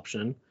terrible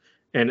option,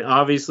 and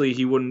obviously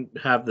he wouldn't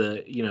have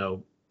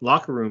the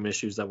locker room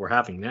issues that we're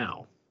having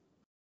now.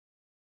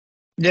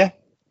 Yeah.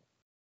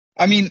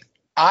 I mean,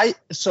 I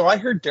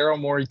heard Daryl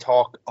Morey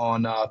talk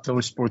on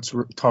Philly Sports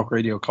Talk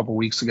Radio a couple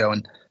weeks ago,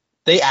 and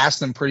they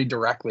asked him pretty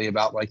directly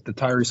about like the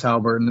Tyrese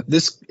Haliburton.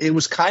 It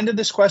was kind of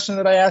this question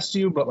that I asked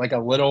you, but like a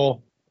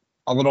little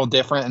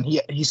different. And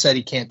he said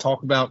he can't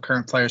talk about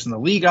current players in the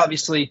league,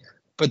 obviously,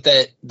 but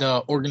that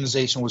the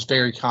organization was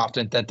very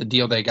confident that the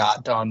deal they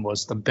got done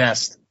was the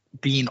best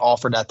being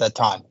offered at that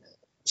time.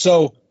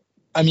 So,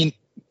 I mean,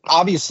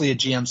 obviously a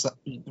GM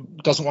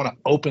doesn't want to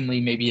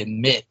openly maybe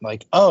admit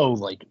like, oh,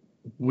 like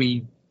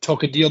we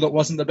took a deal that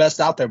wasn't the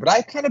best out there. But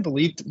I kind of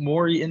believed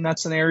Morey in that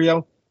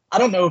scenario. I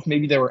don't know if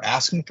maybe they were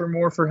asking for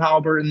more for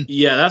Haliburton.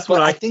 Yeah, that's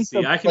what I think.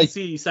 I can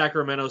see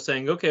Sacramento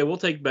saying, okay, we'll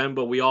take Ben,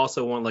 but we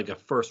also want like a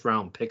first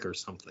round pick or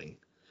something.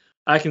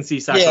 I can see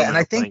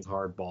Sacramento playing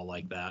hardball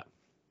like that.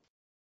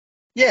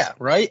 Yeah,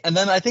 right. And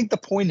then I think the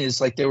point is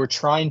like they were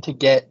trying to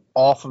get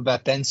off of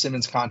that Ben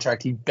Simmons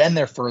contract. He'd been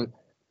there for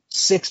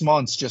 6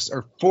 months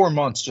or 4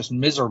 months, just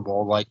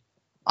miserable. Like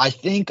I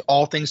think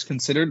all things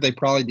considered, they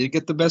probably did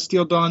get the best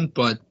deal done.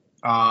 But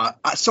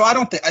so I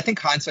think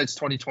hindsight's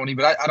 20/20,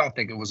 but I don't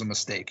think it was a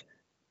mistake.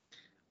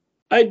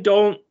 I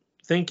don't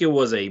think it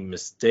was a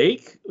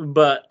mistake,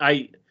 but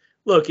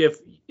look,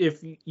 if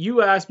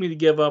you asked me to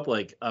give up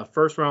like a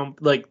first round,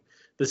 like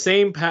the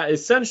same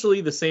essentially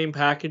the same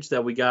package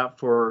that we got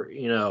for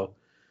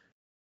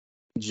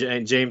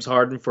James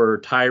Harden for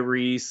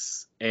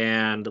Tyrese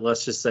and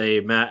let's just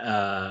say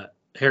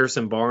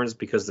Harrison Barnes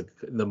because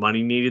the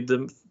money needed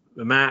the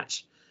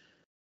match.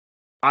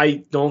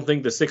 I don't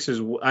think the Sixers.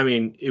 I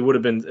mean, it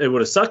would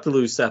have sucked to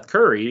lose Seth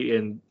Curry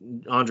and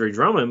Andre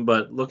Drummond,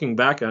 but looking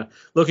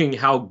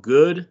how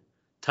good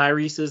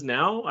Tyrese is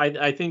now,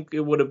 I think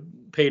it would have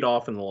paid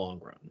off in the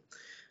long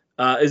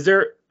run. Is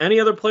there any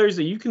other players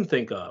that you can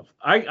think of?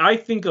 I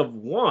think of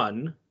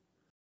one,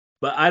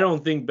 but I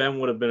don't think Ben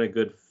would have been a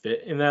good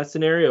fit in that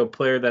scenario. A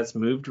player that's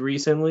moved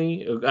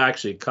recently,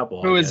 actually a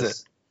couple. Who is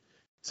it?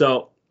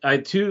 So I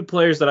had two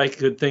players that I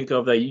could think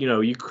of that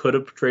you could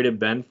have traded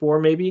Ben for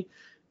maybe.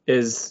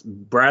 Is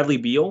Bradley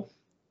Beal?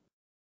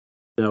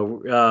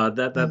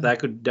 That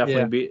could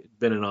definitely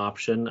been an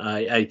option.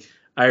 I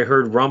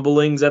heard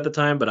rumblings at the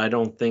time, but I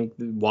don't think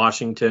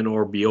Washington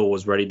or Beal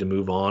was ready to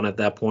move on at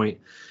that point.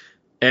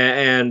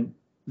 And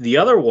the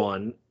other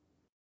one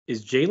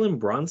is Jalen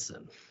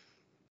Brunson.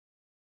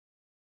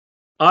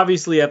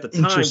 Obviously, at the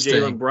time,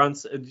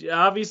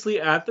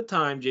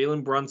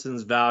 Jalen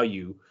Brunson's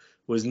value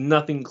was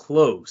nothing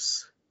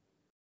close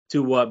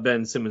to what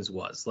Ben Simmons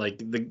was.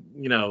 Like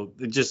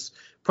it just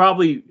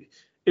probably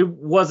it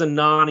was a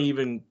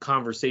non-even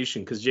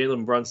conversation because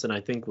Jalen Brunson, I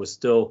think, was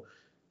still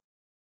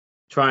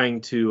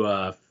trying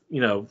to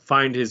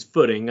find his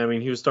footing. I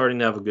mean, he was starting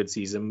to have a good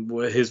season.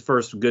 His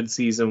first good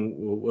season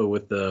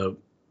with the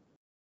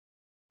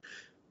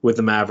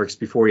Mavericks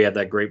before he had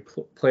that great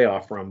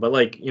playoff run. But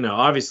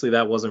obviously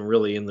that wasn't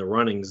really in the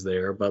runnings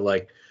there.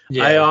 But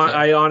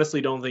I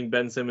honestly don't think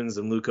Ben Simmons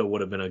and Luka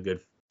would have been a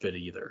good fit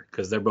either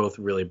because they're both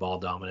really ball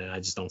dominant. I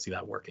just don't see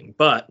that working.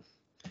 But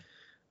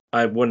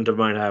I wouldn't have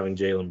mind having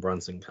Jalen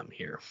Brunson come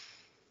here.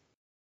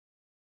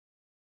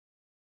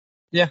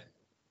 Yeah.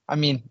 I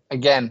mean,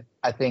 again,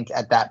 I think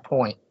at that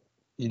point,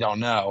 you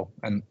don't know,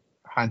 and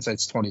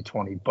hindsight's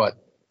 20/20. But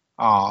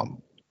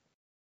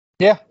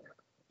it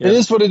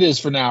is what it is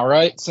for now,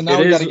 right? So now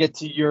we got to get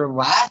to your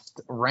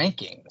last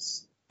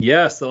rankings.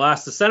 Yes, the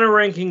center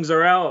rankings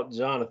are out,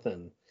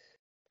 Jonathan,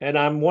 and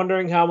I'm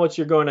wondering how much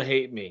you're going to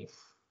hate me.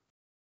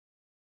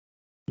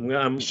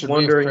 I'm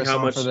wondering how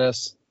much for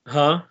this.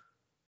 Huh?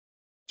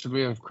 Should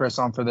we have Chris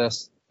on for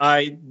this?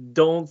 I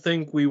don't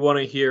think we want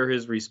to hear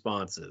his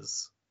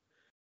responses.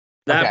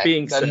 That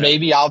being said, then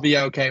maybe I'll be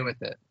okay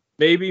with it.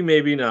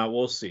 Maybe not.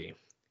 We'll see.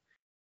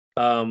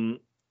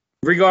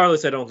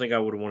 Regardless, I don't think I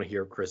would want to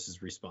hear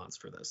Chris's response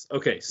for this.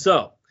 Okay,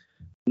 so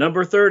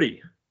number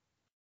 30,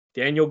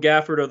 Daniel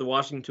Gafford of the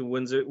Washington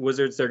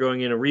Wizards. They're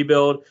going in a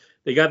rebuild.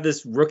 They got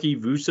this rookie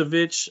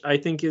Vucevic, I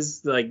think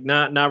is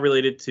not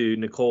related to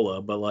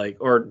Nikola, but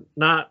or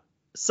not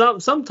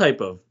some type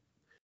of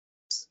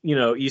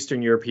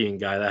Eastern European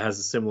guy that has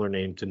a similar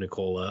name to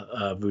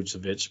Nikola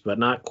Vucevic, but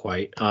not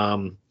quite.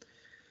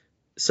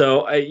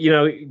 So,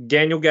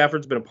 Daniel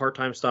Gafford's been a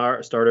part-time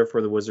starter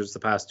for the Wizards the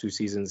past 2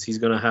 seasons. He's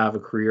going to have a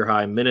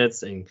career-high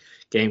minutes and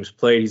games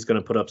played. He's going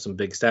to put up some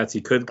big stats.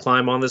 He could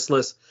climb on this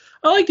list.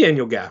 I like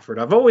Daniel Gafford.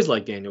 I've always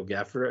liked Daniel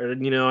Gafford.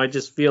 And, I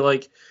just feel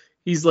like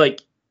he's like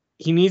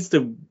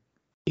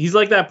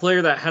that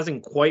player that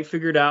hasn't quite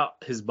figured out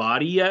his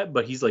body yet,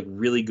 but he's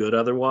really good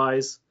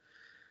otherwise.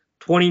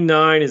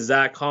 29 is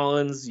Zach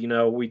Collins.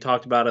 We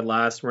talked about it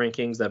last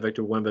rankings that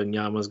Victor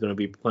Wembanyama is going to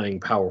be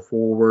playing power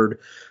forward.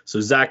 So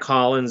Zach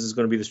Collins is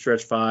going to be the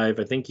stretch 5.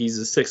 I think he's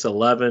a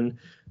 6'11".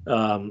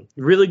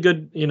 Really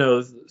good,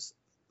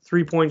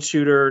 3-point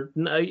shooter.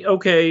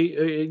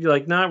 Okay,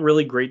 like not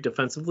really great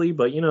defensively,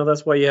 but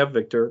that's why you have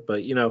Victor.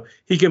 But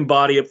he can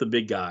body up the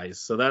big guys,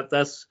 so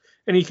that's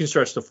and he can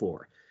stretch the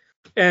floor.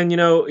 And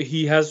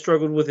he has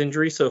struggled with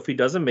injury, so if he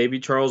doesn't, maybe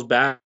Charles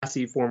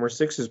Bassey, former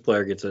Sixers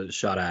player, gets a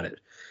shot at it.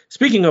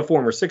 Speaking of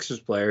former Sixers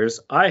players,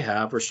 I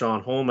have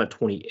Rashawn Holm at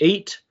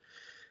 28.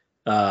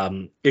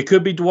 It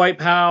could be Dwight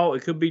Powell,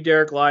 it could be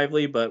Derek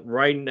Lively, but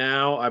right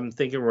now I'm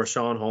thinking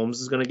Rashawn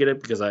Holmes is going to get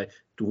it because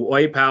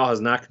Dwight Powell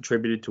has not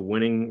contributed to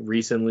winning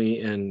recently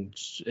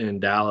in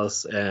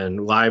Dallas,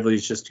 and Lively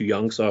is just too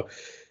young. So,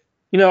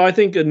 I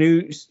think a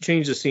new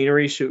change of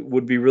scenery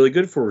would be really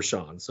good for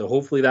Rashawn. So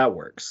hopefully that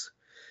works.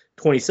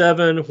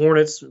 27,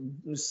 Hornets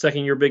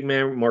second-year big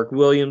man Mark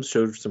Williams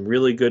showed some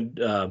really good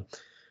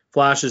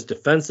flashes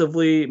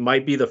defensively.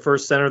 Might be the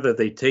first center that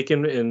they've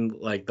taken in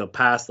like the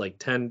past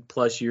 10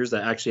 plus years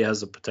that actually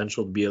has the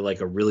potential to be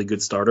a really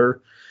good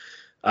starter.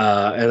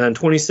 And then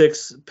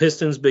 26,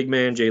 Pistons big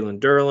man Jalen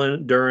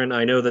Duren.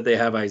 I know that they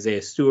have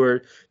Isaiah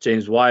Stewart,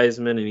 James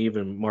Wiseman, and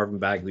even Marvin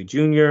Bagley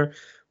Jr.,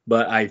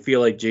 but I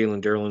feel like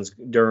Jalen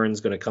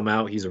Duren's going to come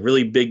out. He's a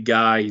really big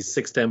guy. He's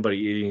 6'10", but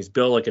he's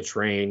built like a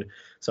train.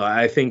 So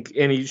I think,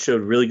 and he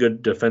showed really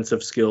good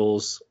defensive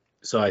skills.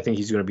 So I think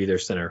he's going to be their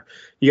center.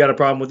 You got a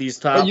problem with these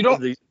top?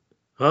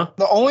 Huh?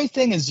 The only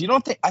thing is,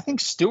 I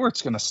think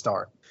Stewart's going to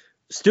start.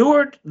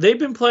 Stewart, they've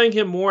been playing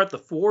him more at the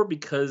 4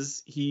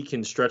 because he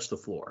can stretch the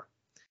floor,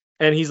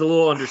 and he's a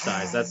little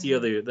undersized. That's the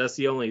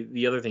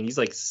other thing. He's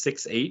like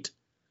 6'8". It's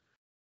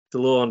a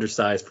little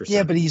undersized for center.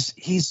 Yeah, but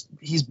he's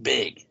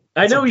big.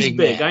 I know he's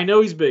big. Man. I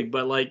know he's big,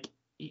 but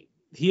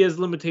he has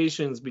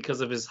limitations because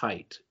of his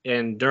height.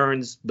 And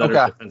Duren's better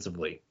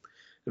defensively.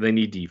 They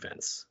need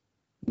defense.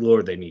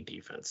 Lord, they need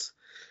defense.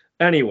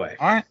 Anyway.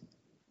 All right.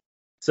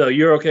 So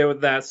you're okay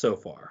with that so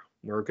far?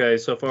 We're okay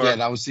so far? Yeah,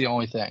 that was the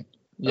only thing.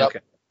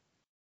 Yep.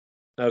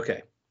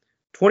 Okay.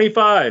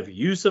 25,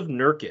 Yusuf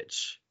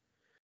Nurkic.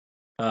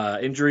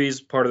 Injuries,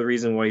 part of the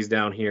reason why he's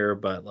down here,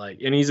 but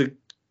and he's a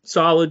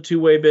solid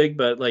two-way big,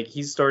 but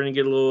he's starting to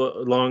get a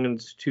little long in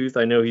the tooth.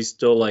 I know he's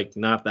still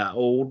not that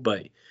old,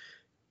 but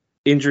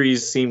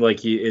injuries seem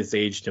like it's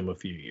aged him a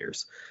few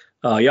years.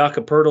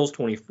 Jakob Poeltl's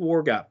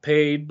 24, got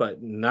paid,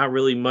 but not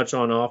really much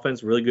on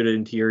offense. Really good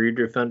interior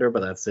defender,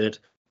 but that's it.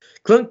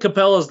 Clint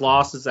Capella's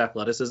lost his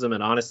athleticism,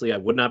 and honestly, I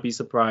would not be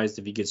surprised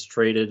if he gets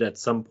traded at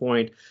some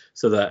point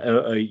so that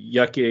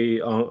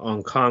Yake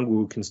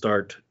Okongwu can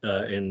start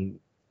in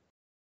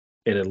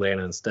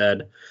Atlanta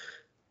instead.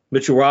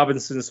 Mitchell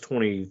Robinson's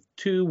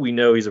 22. We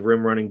know he's a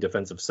rim-running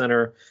defensive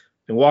center.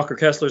 And Walker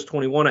Kessler's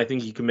 21. I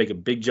think he can make a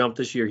big jump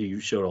this year. He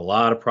showed a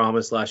lot of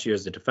promise last year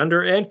as a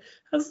defender. And,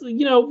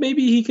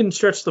 maybe he can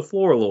stretch the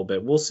floor a little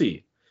bit. We'll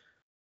see.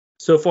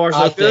 So far, so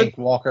good. I think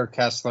Walker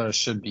Kessler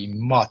should be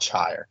much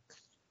higher.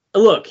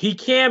 Look, he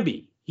can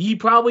be. He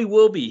probably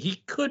will be. He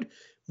could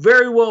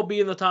very well be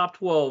in the top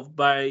 12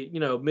 by,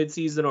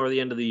 midseason or the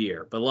end of the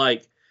year.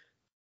 But,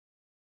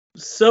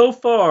 so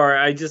far,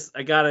 I'm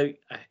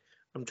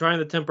trying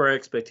to temper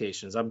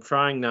expectations. I'm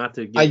trying not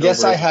to get I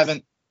guess I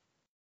haven't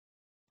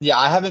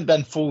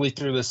been fully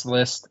through this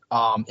list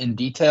in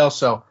detail,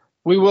 so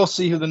we will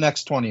see who the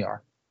next 20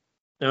 are.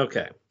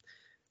 Okay.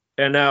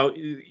 And now,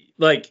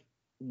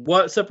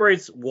 what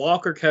separates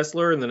Walker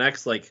Kessler and the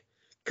next,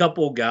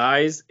 couple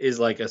guys is,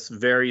 a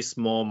very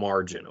small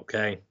margin,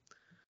 okay?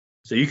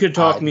 So you could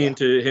talk me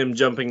into him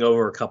jumping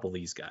over a couple of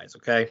these guys,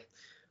 okay?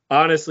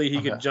 Honestly,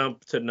 he could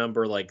jump to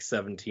number,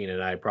 17,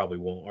 and I probably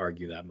won't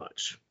argue that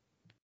much.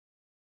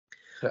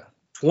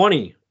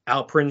 20,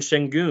 Alperen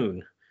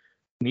Şengün.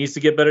 Needs to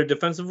get better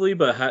defensively,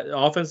 but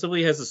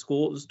offensively has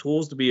the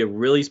tools to be a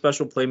really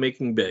special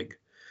playmaking big.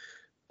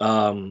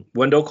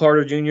 Wendell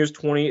Carter Jr.'s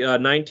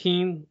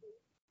 19,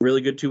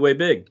 really good two-way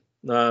big.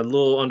 A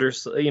little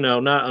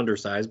not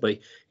undersized, but he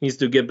needs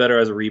to get better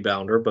as a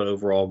rebounder, but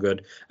overall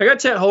good. I got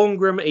Chet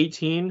Holmgren,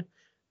 18,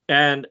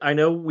 and I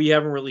know we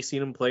haven't really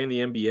seen him play in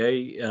the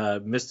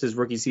NBA. Missed his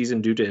rookie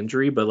season due to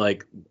injury, but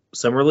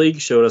Summer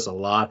League showed us a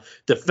lot.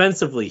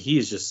 Defensively, he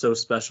is just so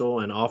special,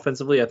 and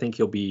offensively, I think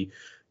he'll be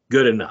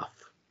good enough.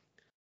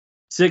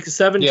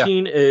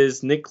 17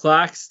 is Nick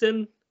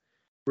Claxton.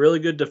 Really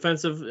good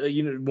defensive,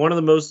 one of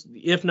the most,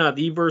 if not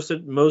the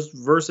most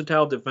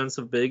versatile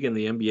defensive big in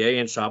the NBA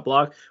and shot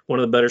block, one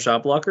of the better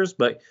shot blockers.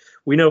 But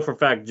we know for a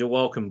fact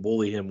Joel can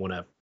bully him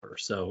whenever.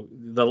 So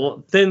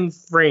the thin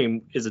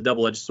frame is a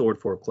double-edged sword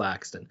for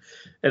Claxton.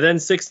 And then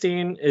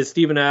 16 is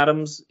Steven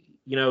Adams.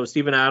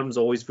 Steven Adams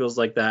always feels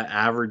like that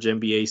average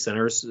NBA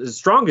center, his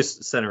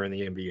strongest center in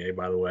the NBA,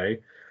 by the way.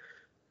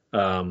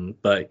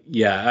 But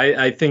yeah,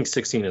 I think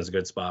 16 is a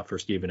good spot for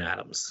Steven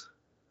Adams.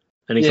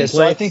 Any complaints?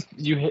 So I think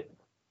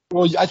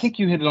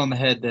you hit it on the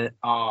head that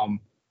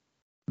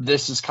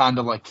this is kind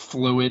of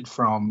fluid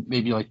from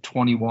maybe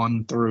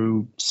 21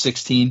 through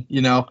 16,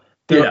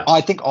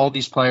 I think all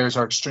these players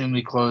are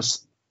extremely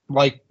close.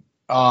 When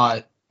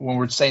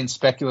we're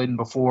speculating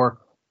before,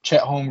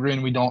 Chet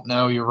Holmgren, we don't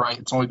know. You're right.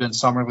 It's only been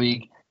Summer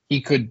League.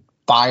 He could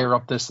fire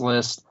up this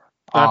list.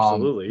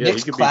 Absolutely. Yeah,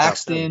 Nick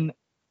Claxton,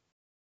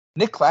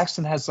 Nick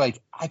Claxton has I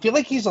feel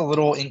like he's a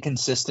little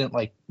inconsistent,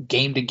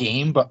 game to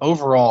game, but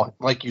overall,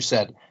 like you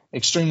said,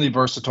 extremely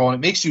versatile. And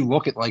it makes you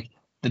look at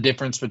the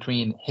difference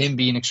between him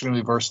being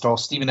extremely versatile,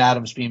 Steven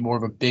Adams being more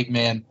of a big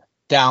man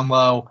down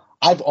low.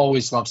 I've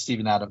always loved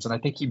Steven Adams, and I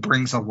think he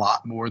brings a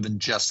lot more than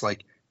just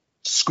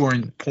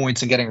scoring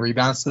points and getting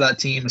rebounds to that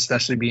team,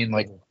 especially being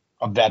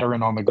a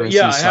veteran on the Grizzlies.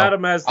 Yeah, I had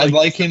him as I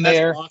like him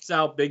there. Box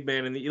out big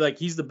man, and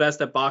he's the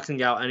best at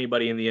boxing out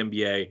anybody in the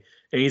NBA,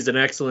 and he's an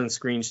excellent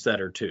screen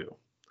setter too.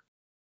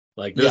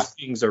 Those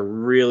things are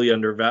really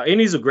undervalued,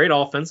 and he's a great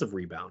offensive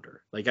rebounder.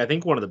 I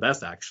think one of the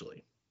best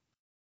actually.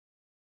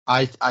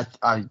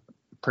 I'm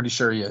pretty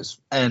sure he is,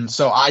 and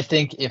so I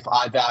think if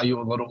I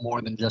value a little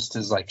more than just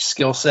his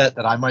skill set,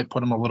 that I might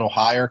put him a little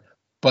higher.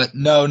 But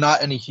no,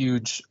 not any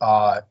huge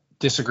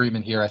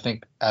disagreement here. I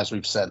think, as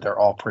we've said, they're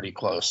all pretty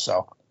close.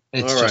 So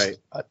it's all just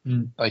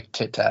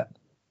tit tat.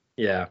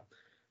 Yeah.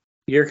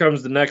 Here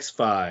comes the next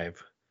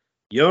five.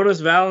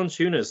 Jonas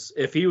Valanciunas.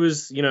 If he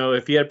was,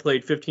 if he had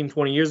played 15,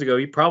 20 years ago,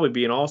 he'd probably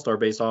be an all-star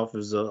based off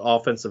his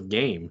offensive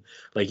game.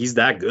 He's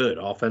that good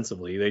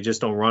offensively. They just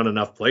don't run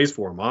enough plays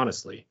for him,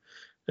 honestly,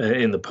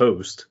 in the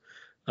post.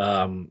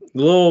 A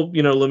little,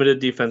 limited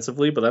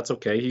defensively, but that's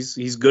okay.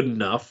 He's good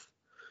enough.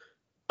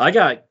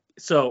 I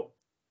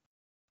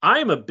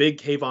am a big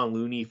Kayvon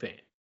Looney fan,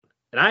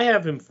 and I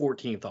have him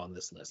 14th on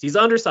this list. He's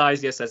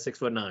undersized, yes, at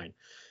 6'9",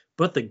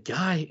 but the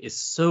guy is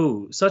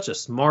such a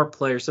smart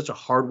player, such a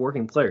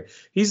hardworking player.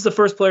 He's the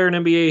first player in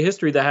NBA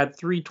history that had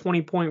 3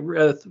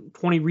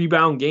 20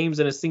 rebound games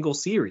in a single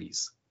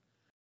series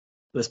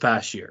this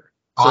past year.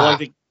 So I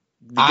think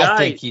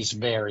he's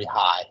very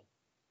high.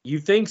 You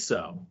think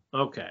so?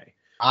 Okay.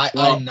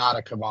 I'm not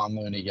a Kayvon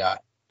Looney guy.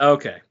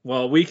 Okay,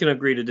 well, we can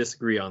agree to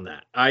disagree on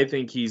that. I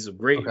think he's a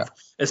great,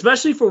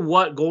 especially for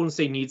what Golden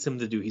State needs him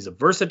to do. He's a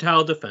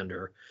versatile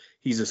defender.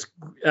 He's an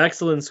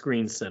excellent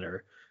screen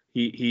center.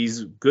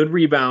 He's a good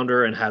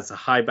rebounder and has a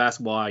high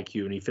basketball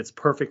IQ, and he fits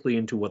perfectly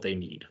into what they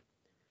need.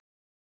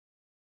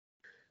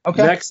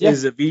 Okay. Next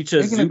is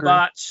Ivica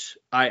Zubac.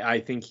 I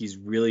think he's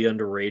really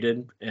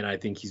underrated, and I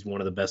think he's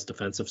one of the best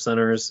defensive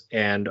centers.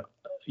 And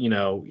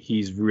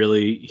he's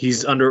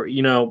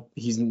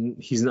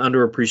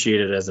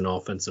underappreciated as an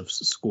offensive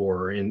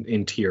scorer in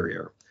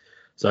interior.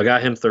 So I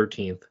got him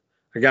 13th.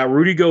 I got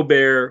Rudy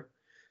Gobert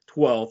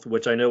 12th,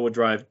 which I know would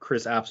drive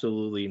Chris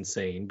absolutely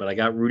insane, but I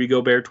got Rudy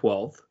Gobert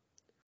 12th.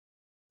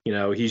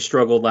 He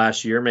struggled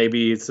last year.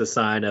 Maybe it's a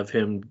sign of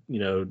him,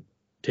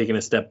 taking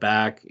a step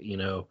back,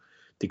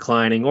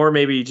 declining, or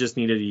maybe he just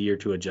needed a year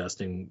to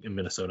adjust in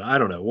Minnesota. I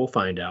don't know. We'll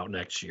find out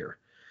next year.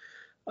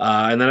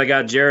 And then I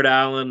got Jared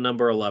Allen,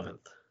 number 11th.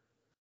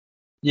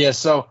 Yeah,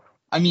 so,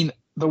 the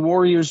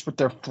Warriors with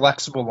their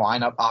flexible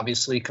lineup,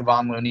 obviously,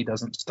 Kayvon Looney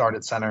doesn't start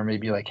at center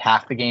maybe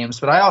half the games.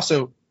 But I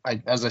also,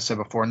 as I said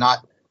before,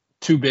 not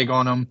too big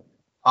on him.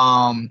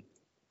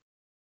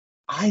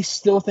 I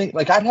still think,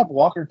 I'd have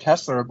Walker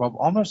Kessler above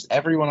almost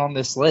everyone on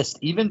this list,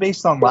 even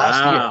based on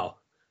last year.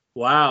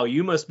 Wow,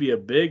 you must be a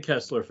big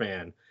Kessler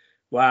fan.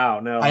 Wow,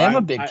 no. I am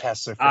a big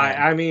Kessler fan.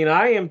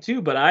 I am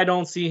too, but I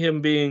don't see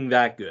him being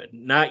that good.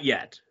 Not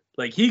yet.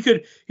 He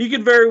could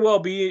very well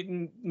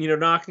be,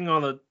 knocking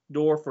on the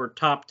door for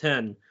top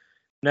 10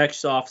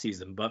 next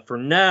offseason. But for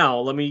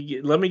now, let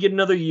me get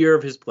another year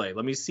of his play.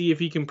 Let me see if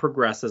he can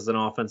progress as an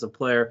offensive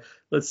player.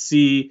 Let's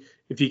see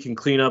if he can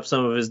clean up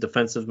some of his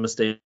defensive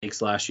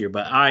mistakes last year.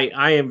 But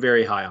I am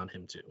very high on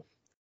him too.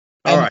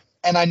 All right.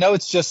 And I know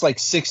it's just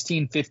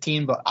 16,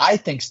 15, but I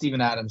think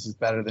Steven Adams is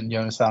better than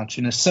Jonas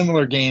Valanciunas.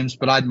 Similar games,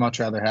 but I'd much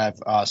rather have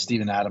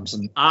Steven Adams.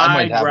 And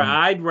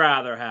I'd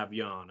rather have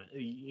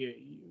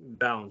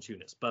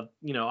Valanciunas, but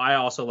I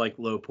also like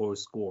low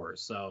post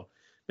scores, so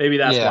maybe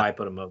that's why I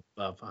put him up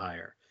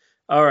higher.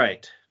 All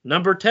right,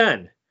 number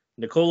 10,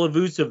 Nikola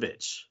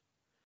Vucevic.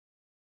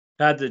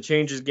 Had to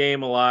change his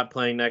game a lot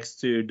playing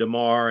next to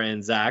DeMar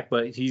and Zach,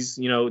 but he's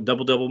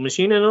double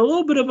machine and a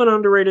little bit of an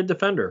underrated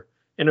defender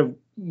and a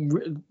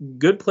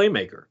good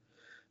playmaker.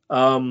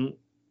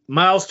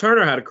 Miles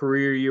Turner had a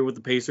career year with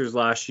the Pacers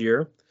last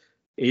year.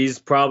 He's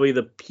probably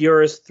the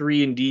purest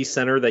 3-and-D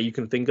center that you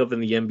can think of in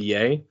the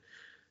NBA.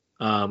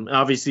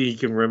 Obviously he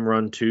can rim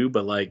run too,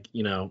 but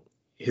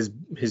his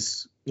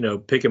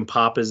pick and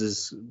pop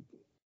is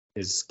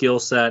his skill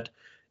set,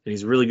 and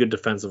he's really good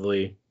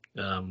defensively.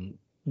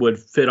 Would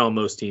fit on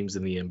most teams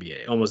in the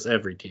NBA, almost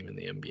every team in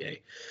the NBA.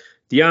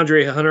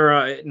 DeAndre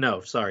Hunter,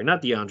 not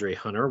DeAndre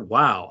Hunter.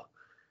 Wow.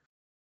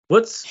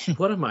 Was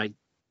DeAndre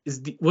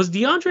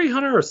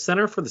Hunter a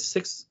center for the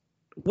Sixers?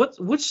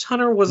 Which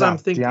Hunter was I'm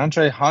thinking?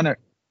 DeAndre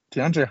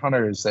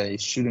Hunter is a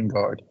shooting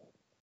guard.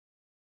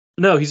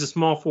 No, he's a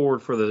small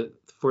forward for the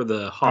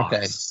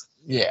Hawks.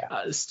 Okay.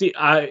 Yeah.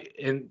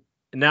 And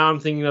now I'm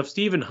thinking of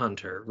Stephen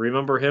Hunter.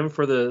 Remember him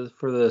for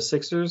the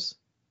Sixers?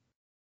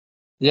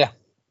 Yeah.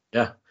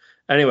 Yeah.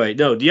 Anyway,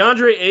 no,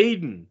 DeAndre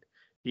Ayton.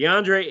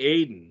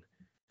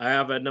 I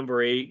have at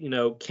number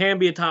 8, can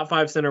be a top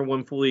 5 center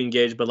when fully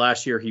engaged, but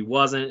last year he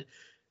wasn't.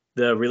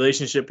 The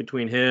relationship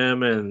between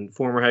him and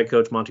former head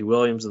coach Monty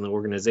Williams and the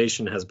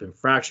organization has been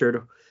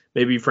fractured.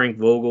 Maybe Frank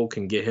Vogel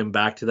can get him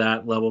back to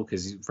that level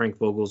because Frank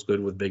Vogel's good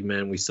with big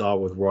men. We saw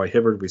with Roy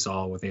Hibbert. We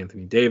saw with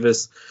Anthony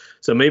Davis.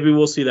 So maybe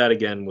we'll see that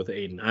again with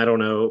Aiden. I don't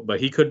know, but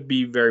he could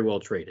be very well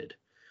traded.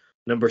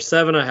 Number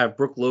 7, I have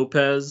Brook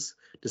Lopez.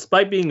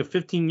 Despite being a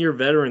 15-year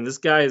veteran, this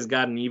guy has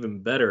gotten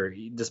even better.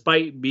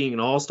 Despite being an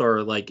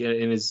all-star, like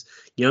in his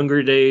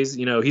younger days,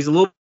 he's a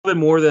little bit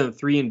more than a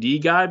 3-and-D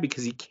guy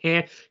because he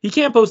can't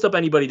post up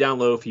anybody down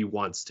low if he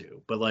wants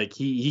to. But like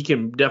he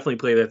can definitely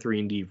play that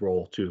 3-and-D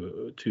role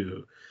to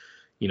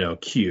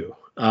Q.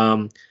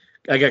 I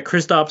got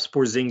Kristaps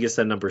Porzingis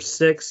at number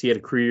 6. He had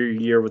a career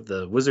year with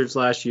the Wizards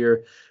last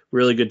year.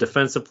 Really good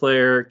defensive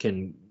player,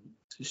 can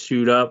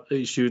shoot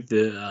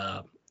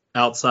the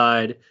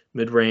outside,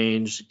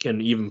 mid-range,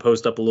 can even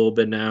post up a little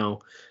bit now.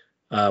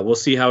 We'll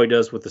see how he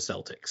does with the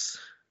Celtics.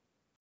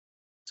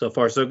 So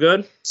far, so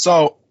good?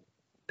 So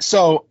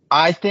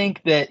I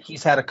think that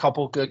he's had a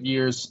couple good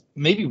years,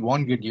 maybe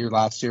one good year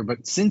last year,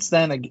 but since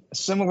then,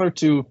 similar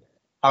to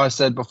how I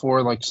said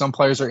before, like some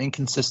players are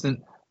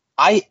inconsistent.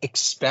 I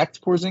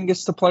expect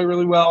Porzingis to play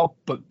really well,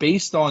 but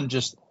based on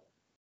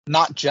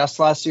not just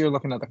last year,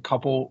 looking at a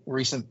couple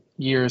recent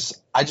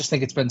years, I just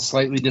think it's been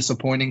slightly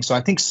disappointing. So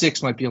I think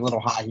 6 might be a little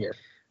high here.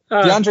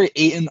 DeAndre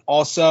Ayton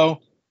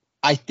also,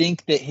 I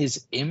think that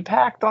his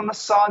impact on the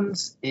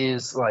Suns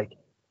is like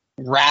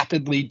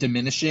rapidly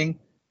diminishing.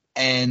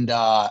 And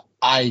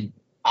I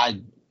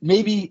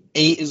maybe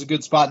 8 is a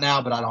good spot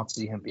now, but I don't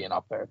see him being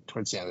up there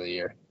towards the end of the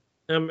year.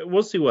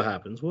 We'll see what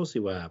happens.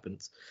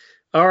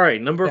 All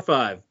right, number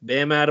 5,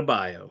 Bam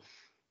Adebayo.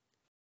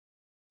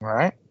 All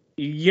right.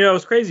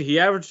 It's crazy. He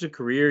averaged a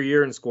career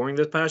year in scoring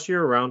this past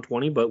year, around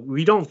 20, but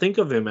we don't think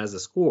of him as a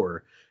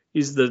scorer.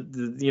 He's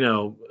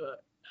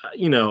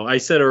I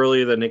said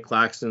earlier that Nick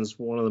Claxton's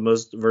one of the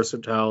most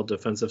versatile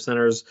defensive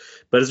centers,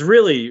 but it's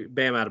really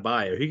Bam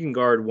Adebayo. He can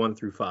guard 1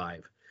 through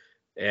 5.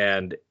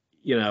 And,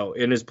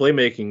 and his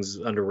playmaking's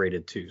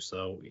underrated too.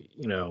 So,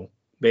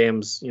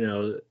 Bam's,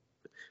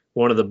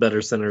 one of the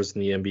better centers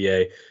in the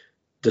NBA,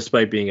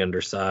 despite being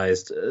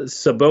undersized.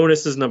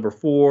 Sabonis is number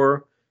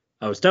 4.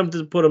 I was tempted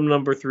to put him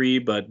number 3,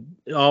 but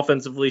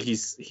offensively,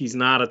 he's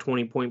not a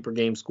 20-point per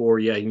game scorer.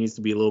 Yeah, he needs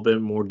to be a little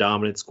bit more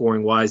dominant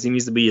scoring-wise. He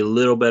needs to be a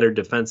little better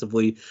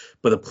defensively.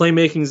 But the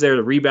playmaking's there,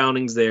 the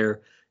rebounding's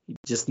there. You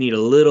just need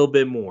a little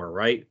bit more,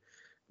 right?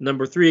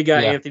 Number 3, you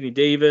got Anthony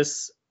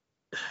Davis.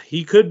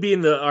 He could be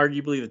in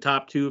arguably the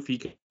top 2 if he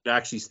could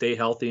actually stay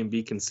healthy and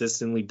be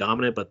consistently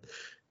dominant. But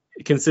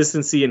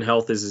consistency and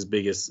health is his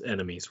biggest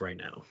enemies right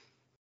now.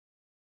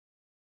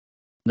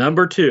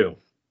 Number 2.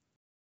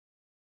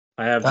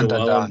 I have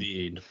Joel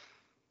Embiid.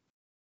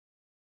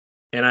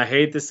 And I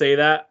hate to say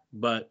that,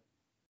 but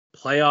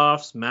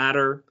playoffs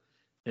matter,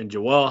 and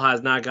Joel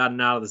has not gotten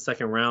out of the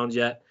second round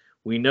yet.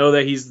 We know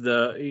that he's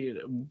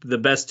the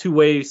best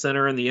two-way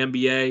center in the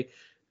NBA,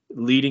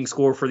 leading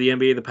scorer for the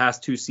NBA the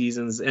past 2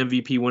 seasons,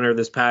 MVP winner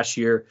this past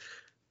year.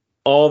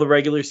 All the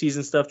regular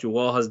season stuff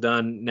Joel has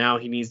done, now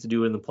he needs to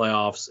do in the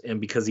playoffs, and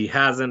because he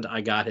hasn't,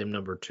 I got him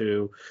number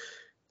 2.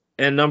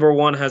 And number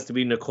 1 has to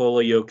be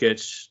Nikola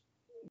Jokic,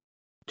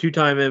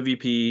 2-time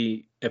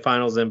MVP, a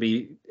Finals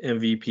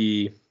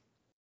MVP,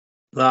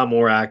 a lot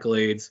more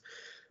accolades,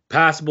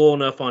 passable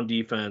enough on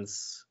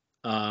defense,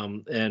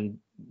 and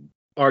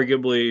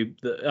arguably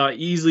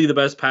easily the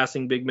best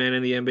passing big man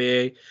in the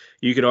NBA.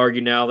 You could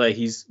argue now that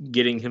he's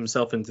getting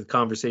himself into the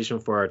conversation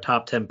for our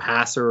top 10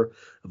 passer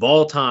of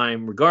all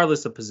time,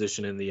 regardless of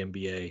position in the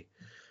NBA.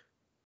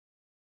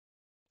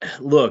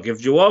 Look,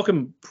 if Joel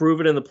can prove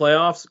it in the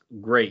playoffs,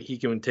 great. He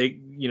can take,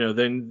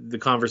 then the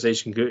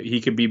conversation he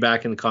could be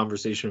back in the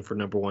conversation for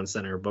number 1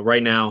 center. But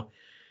right now,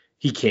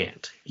 he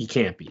can't. He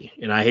can't be.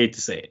 And I hate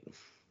to say it.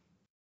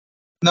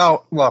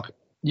 No, look,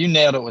 you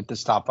nailed it with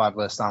this top 5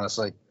 list,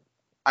 honestly.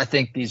 I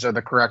think these are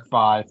the correct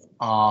 5,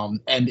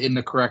 and in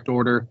the correct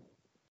order.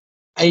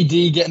 AD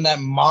getting that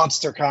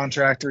monster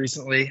contract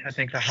recently. I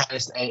think the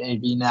highest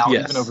AAV now,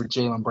 even over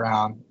Jaylen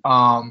Brown.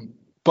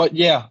 But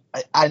yeah,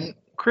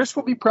 Chris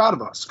will be proud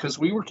of us because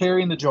we were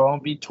carrying the Joel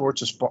Embiid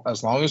torch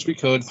as long as we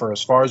could for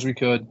as far as we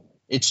could.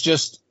 It's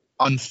just,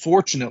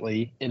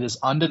 unfortunately, it is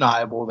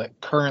undeniable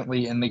that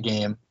currently in the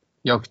game,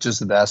 Jokic is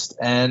the best.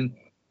 And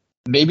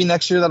maybe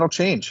next year that'll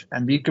change.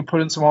 Embiid could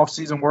put in some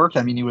offseason work.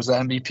 I mean, he was the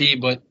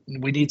MVP, but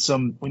we need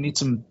some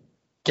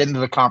getting to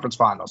the conference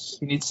finals.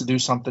 He needs to do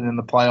something in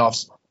the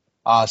playoffs,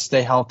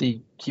 stay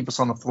healthy, keep us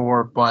on the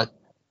floor. But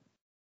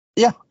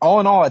yeah, all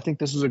in all, I think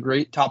this was a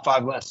great top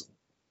 5 list.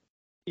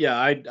 Yeah,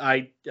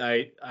 I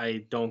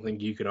don't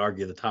think you could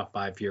argue the top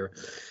 5 here.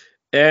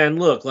 And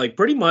look, like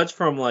pretty much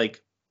from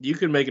like you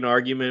could make an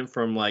argument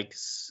from like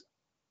 6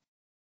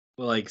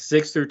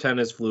 through 10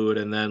 is fluid,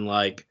 and then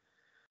like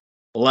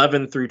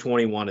 11 through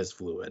 21 is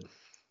fluid.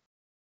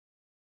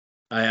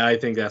 I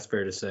think that's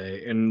fair to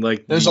say. And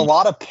like there's a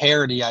lot of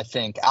parity, I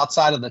think,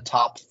 outside of the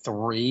top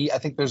 3. I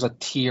think there's a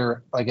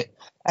tier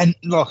and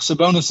look,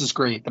 Sabonis is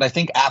great, but I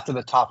think after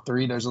the top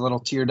 3, there's a little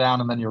tier down,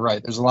 and then you're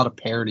right. There's a lot of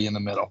parity in the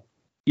middle.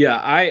 Yeah,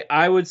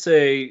 I would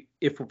say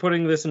if we're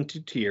putting this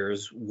into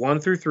tiers, 1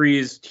 through 3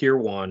 is tier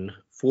 1,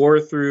 4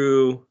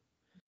 through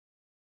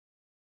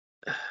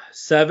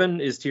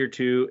 7 is tier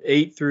 2,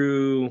 8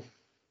 through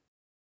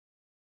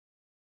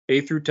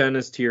 10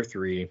 is tier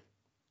 3,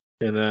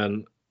 and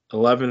then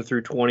 11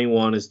 through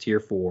 21 is tier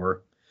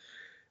 4,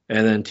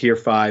 and then tier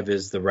 5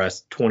 is the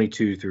rest,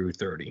 22 through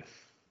 30.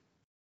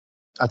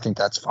 I think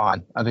that's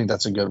fine. I think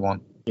that's a good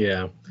one.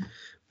 Yeah.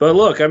 But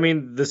look, I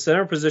mean, the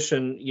center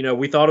position,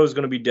 we thought it was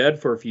going to be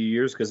dead for a few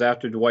years because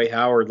after Dwight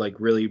Howard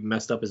really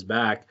messed up his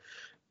back,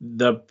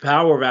 the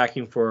power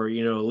vacuum for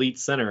elite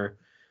center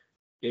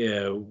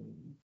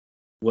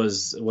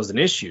was an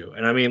issue.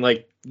 And I mean,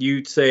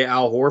 you'd say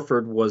Al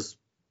Horford was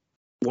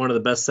one of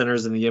the best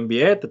centers in the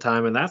NBA at the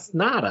time, and that's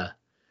not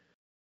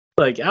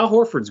Al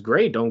Horford's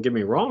great, don't get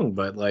me wrong,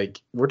 but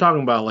we're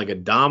talking about a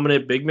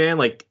dominant big man.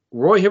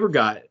 Roy Hibbert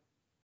got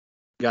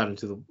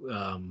into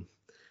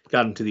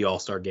the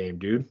All-Star game,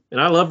 dude.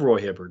 And I love Roy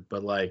Hibbert,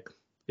 but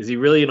is he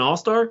really an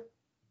All-Star?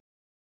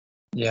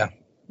 Yeah,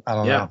 I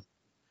don't know.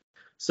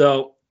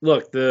 So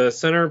look, the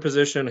center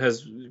position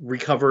has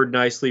recovered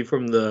nicely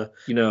from the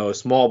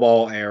small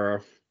ball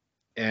era,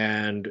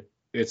 and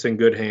it's in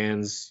good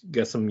hands.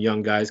 Got some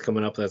young guys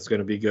coming up that's going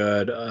to be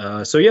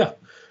good. So yeah,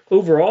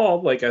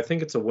 overall, I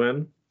think it's a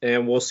win,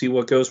 and we'll see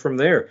what goes from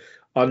there.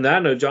 On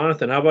that note,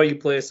 Jonathan, how about you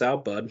play us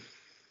out, bud?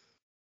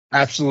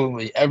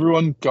 Absolutely.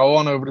 Everyone go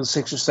on over to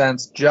Sixer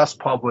Sense. Just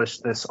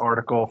published this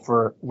article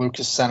for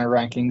Lucas Center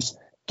rankings.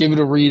 Give it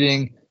a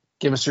reading.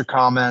 Give us your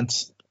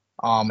comments.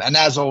 And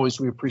as always,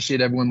 we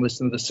appreciate everyone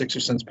listening to the Sixer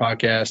Sense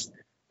podcast.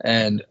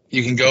 And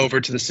you can go over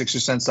to the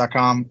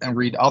SixerSense.com and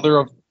read other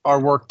of our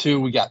work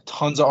too. We got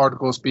tons of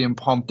articles being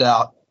pumped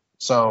out.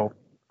 So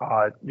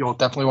you'll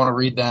definitely want to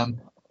read them.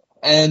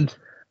 And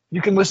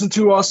you can listen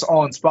to us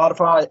on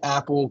Spotify,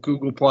 Apple,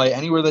 Google Play,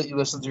 anywhere that you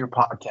listen to your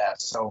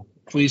podcast. So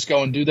please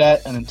go and do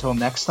that. And until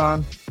next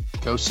time,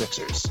 go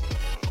Sixers.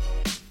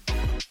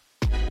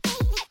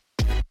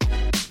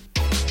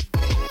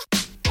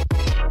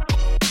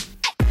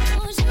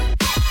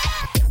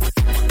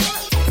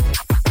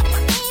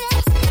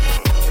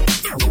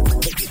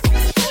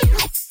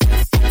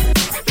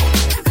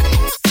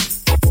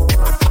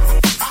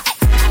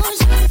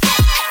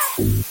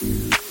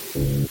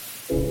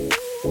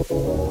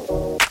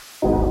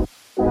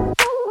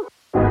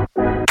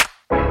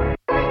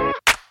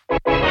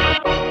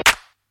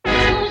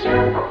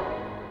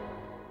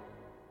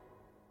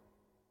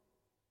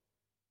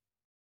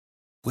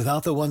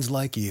 Without the ones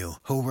like you,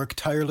 who work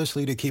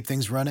tirelessly to keep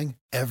things running,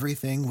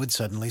 everything would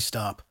suddenly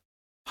stop.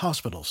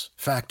 Hospitals,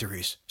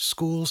 factories,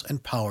 schools,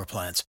 and power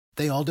plants,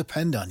 they all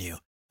depend on you.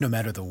 No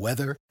matter the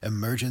weather,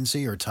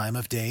 emergency, or time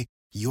of day,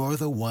 you're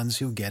the ones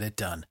who get it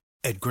done.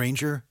 At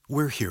Grainger,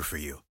 we're here for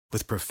you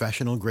with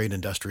professional-grade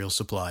industrial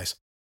supplies.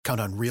 Count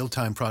on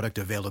real-time product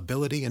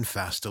availability and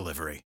fast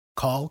delivery.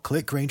 Call,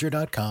 click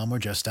Grainger.com, or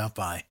just stop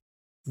by.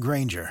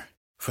 Grainger,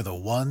 for the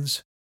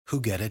ones who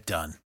get it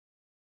done.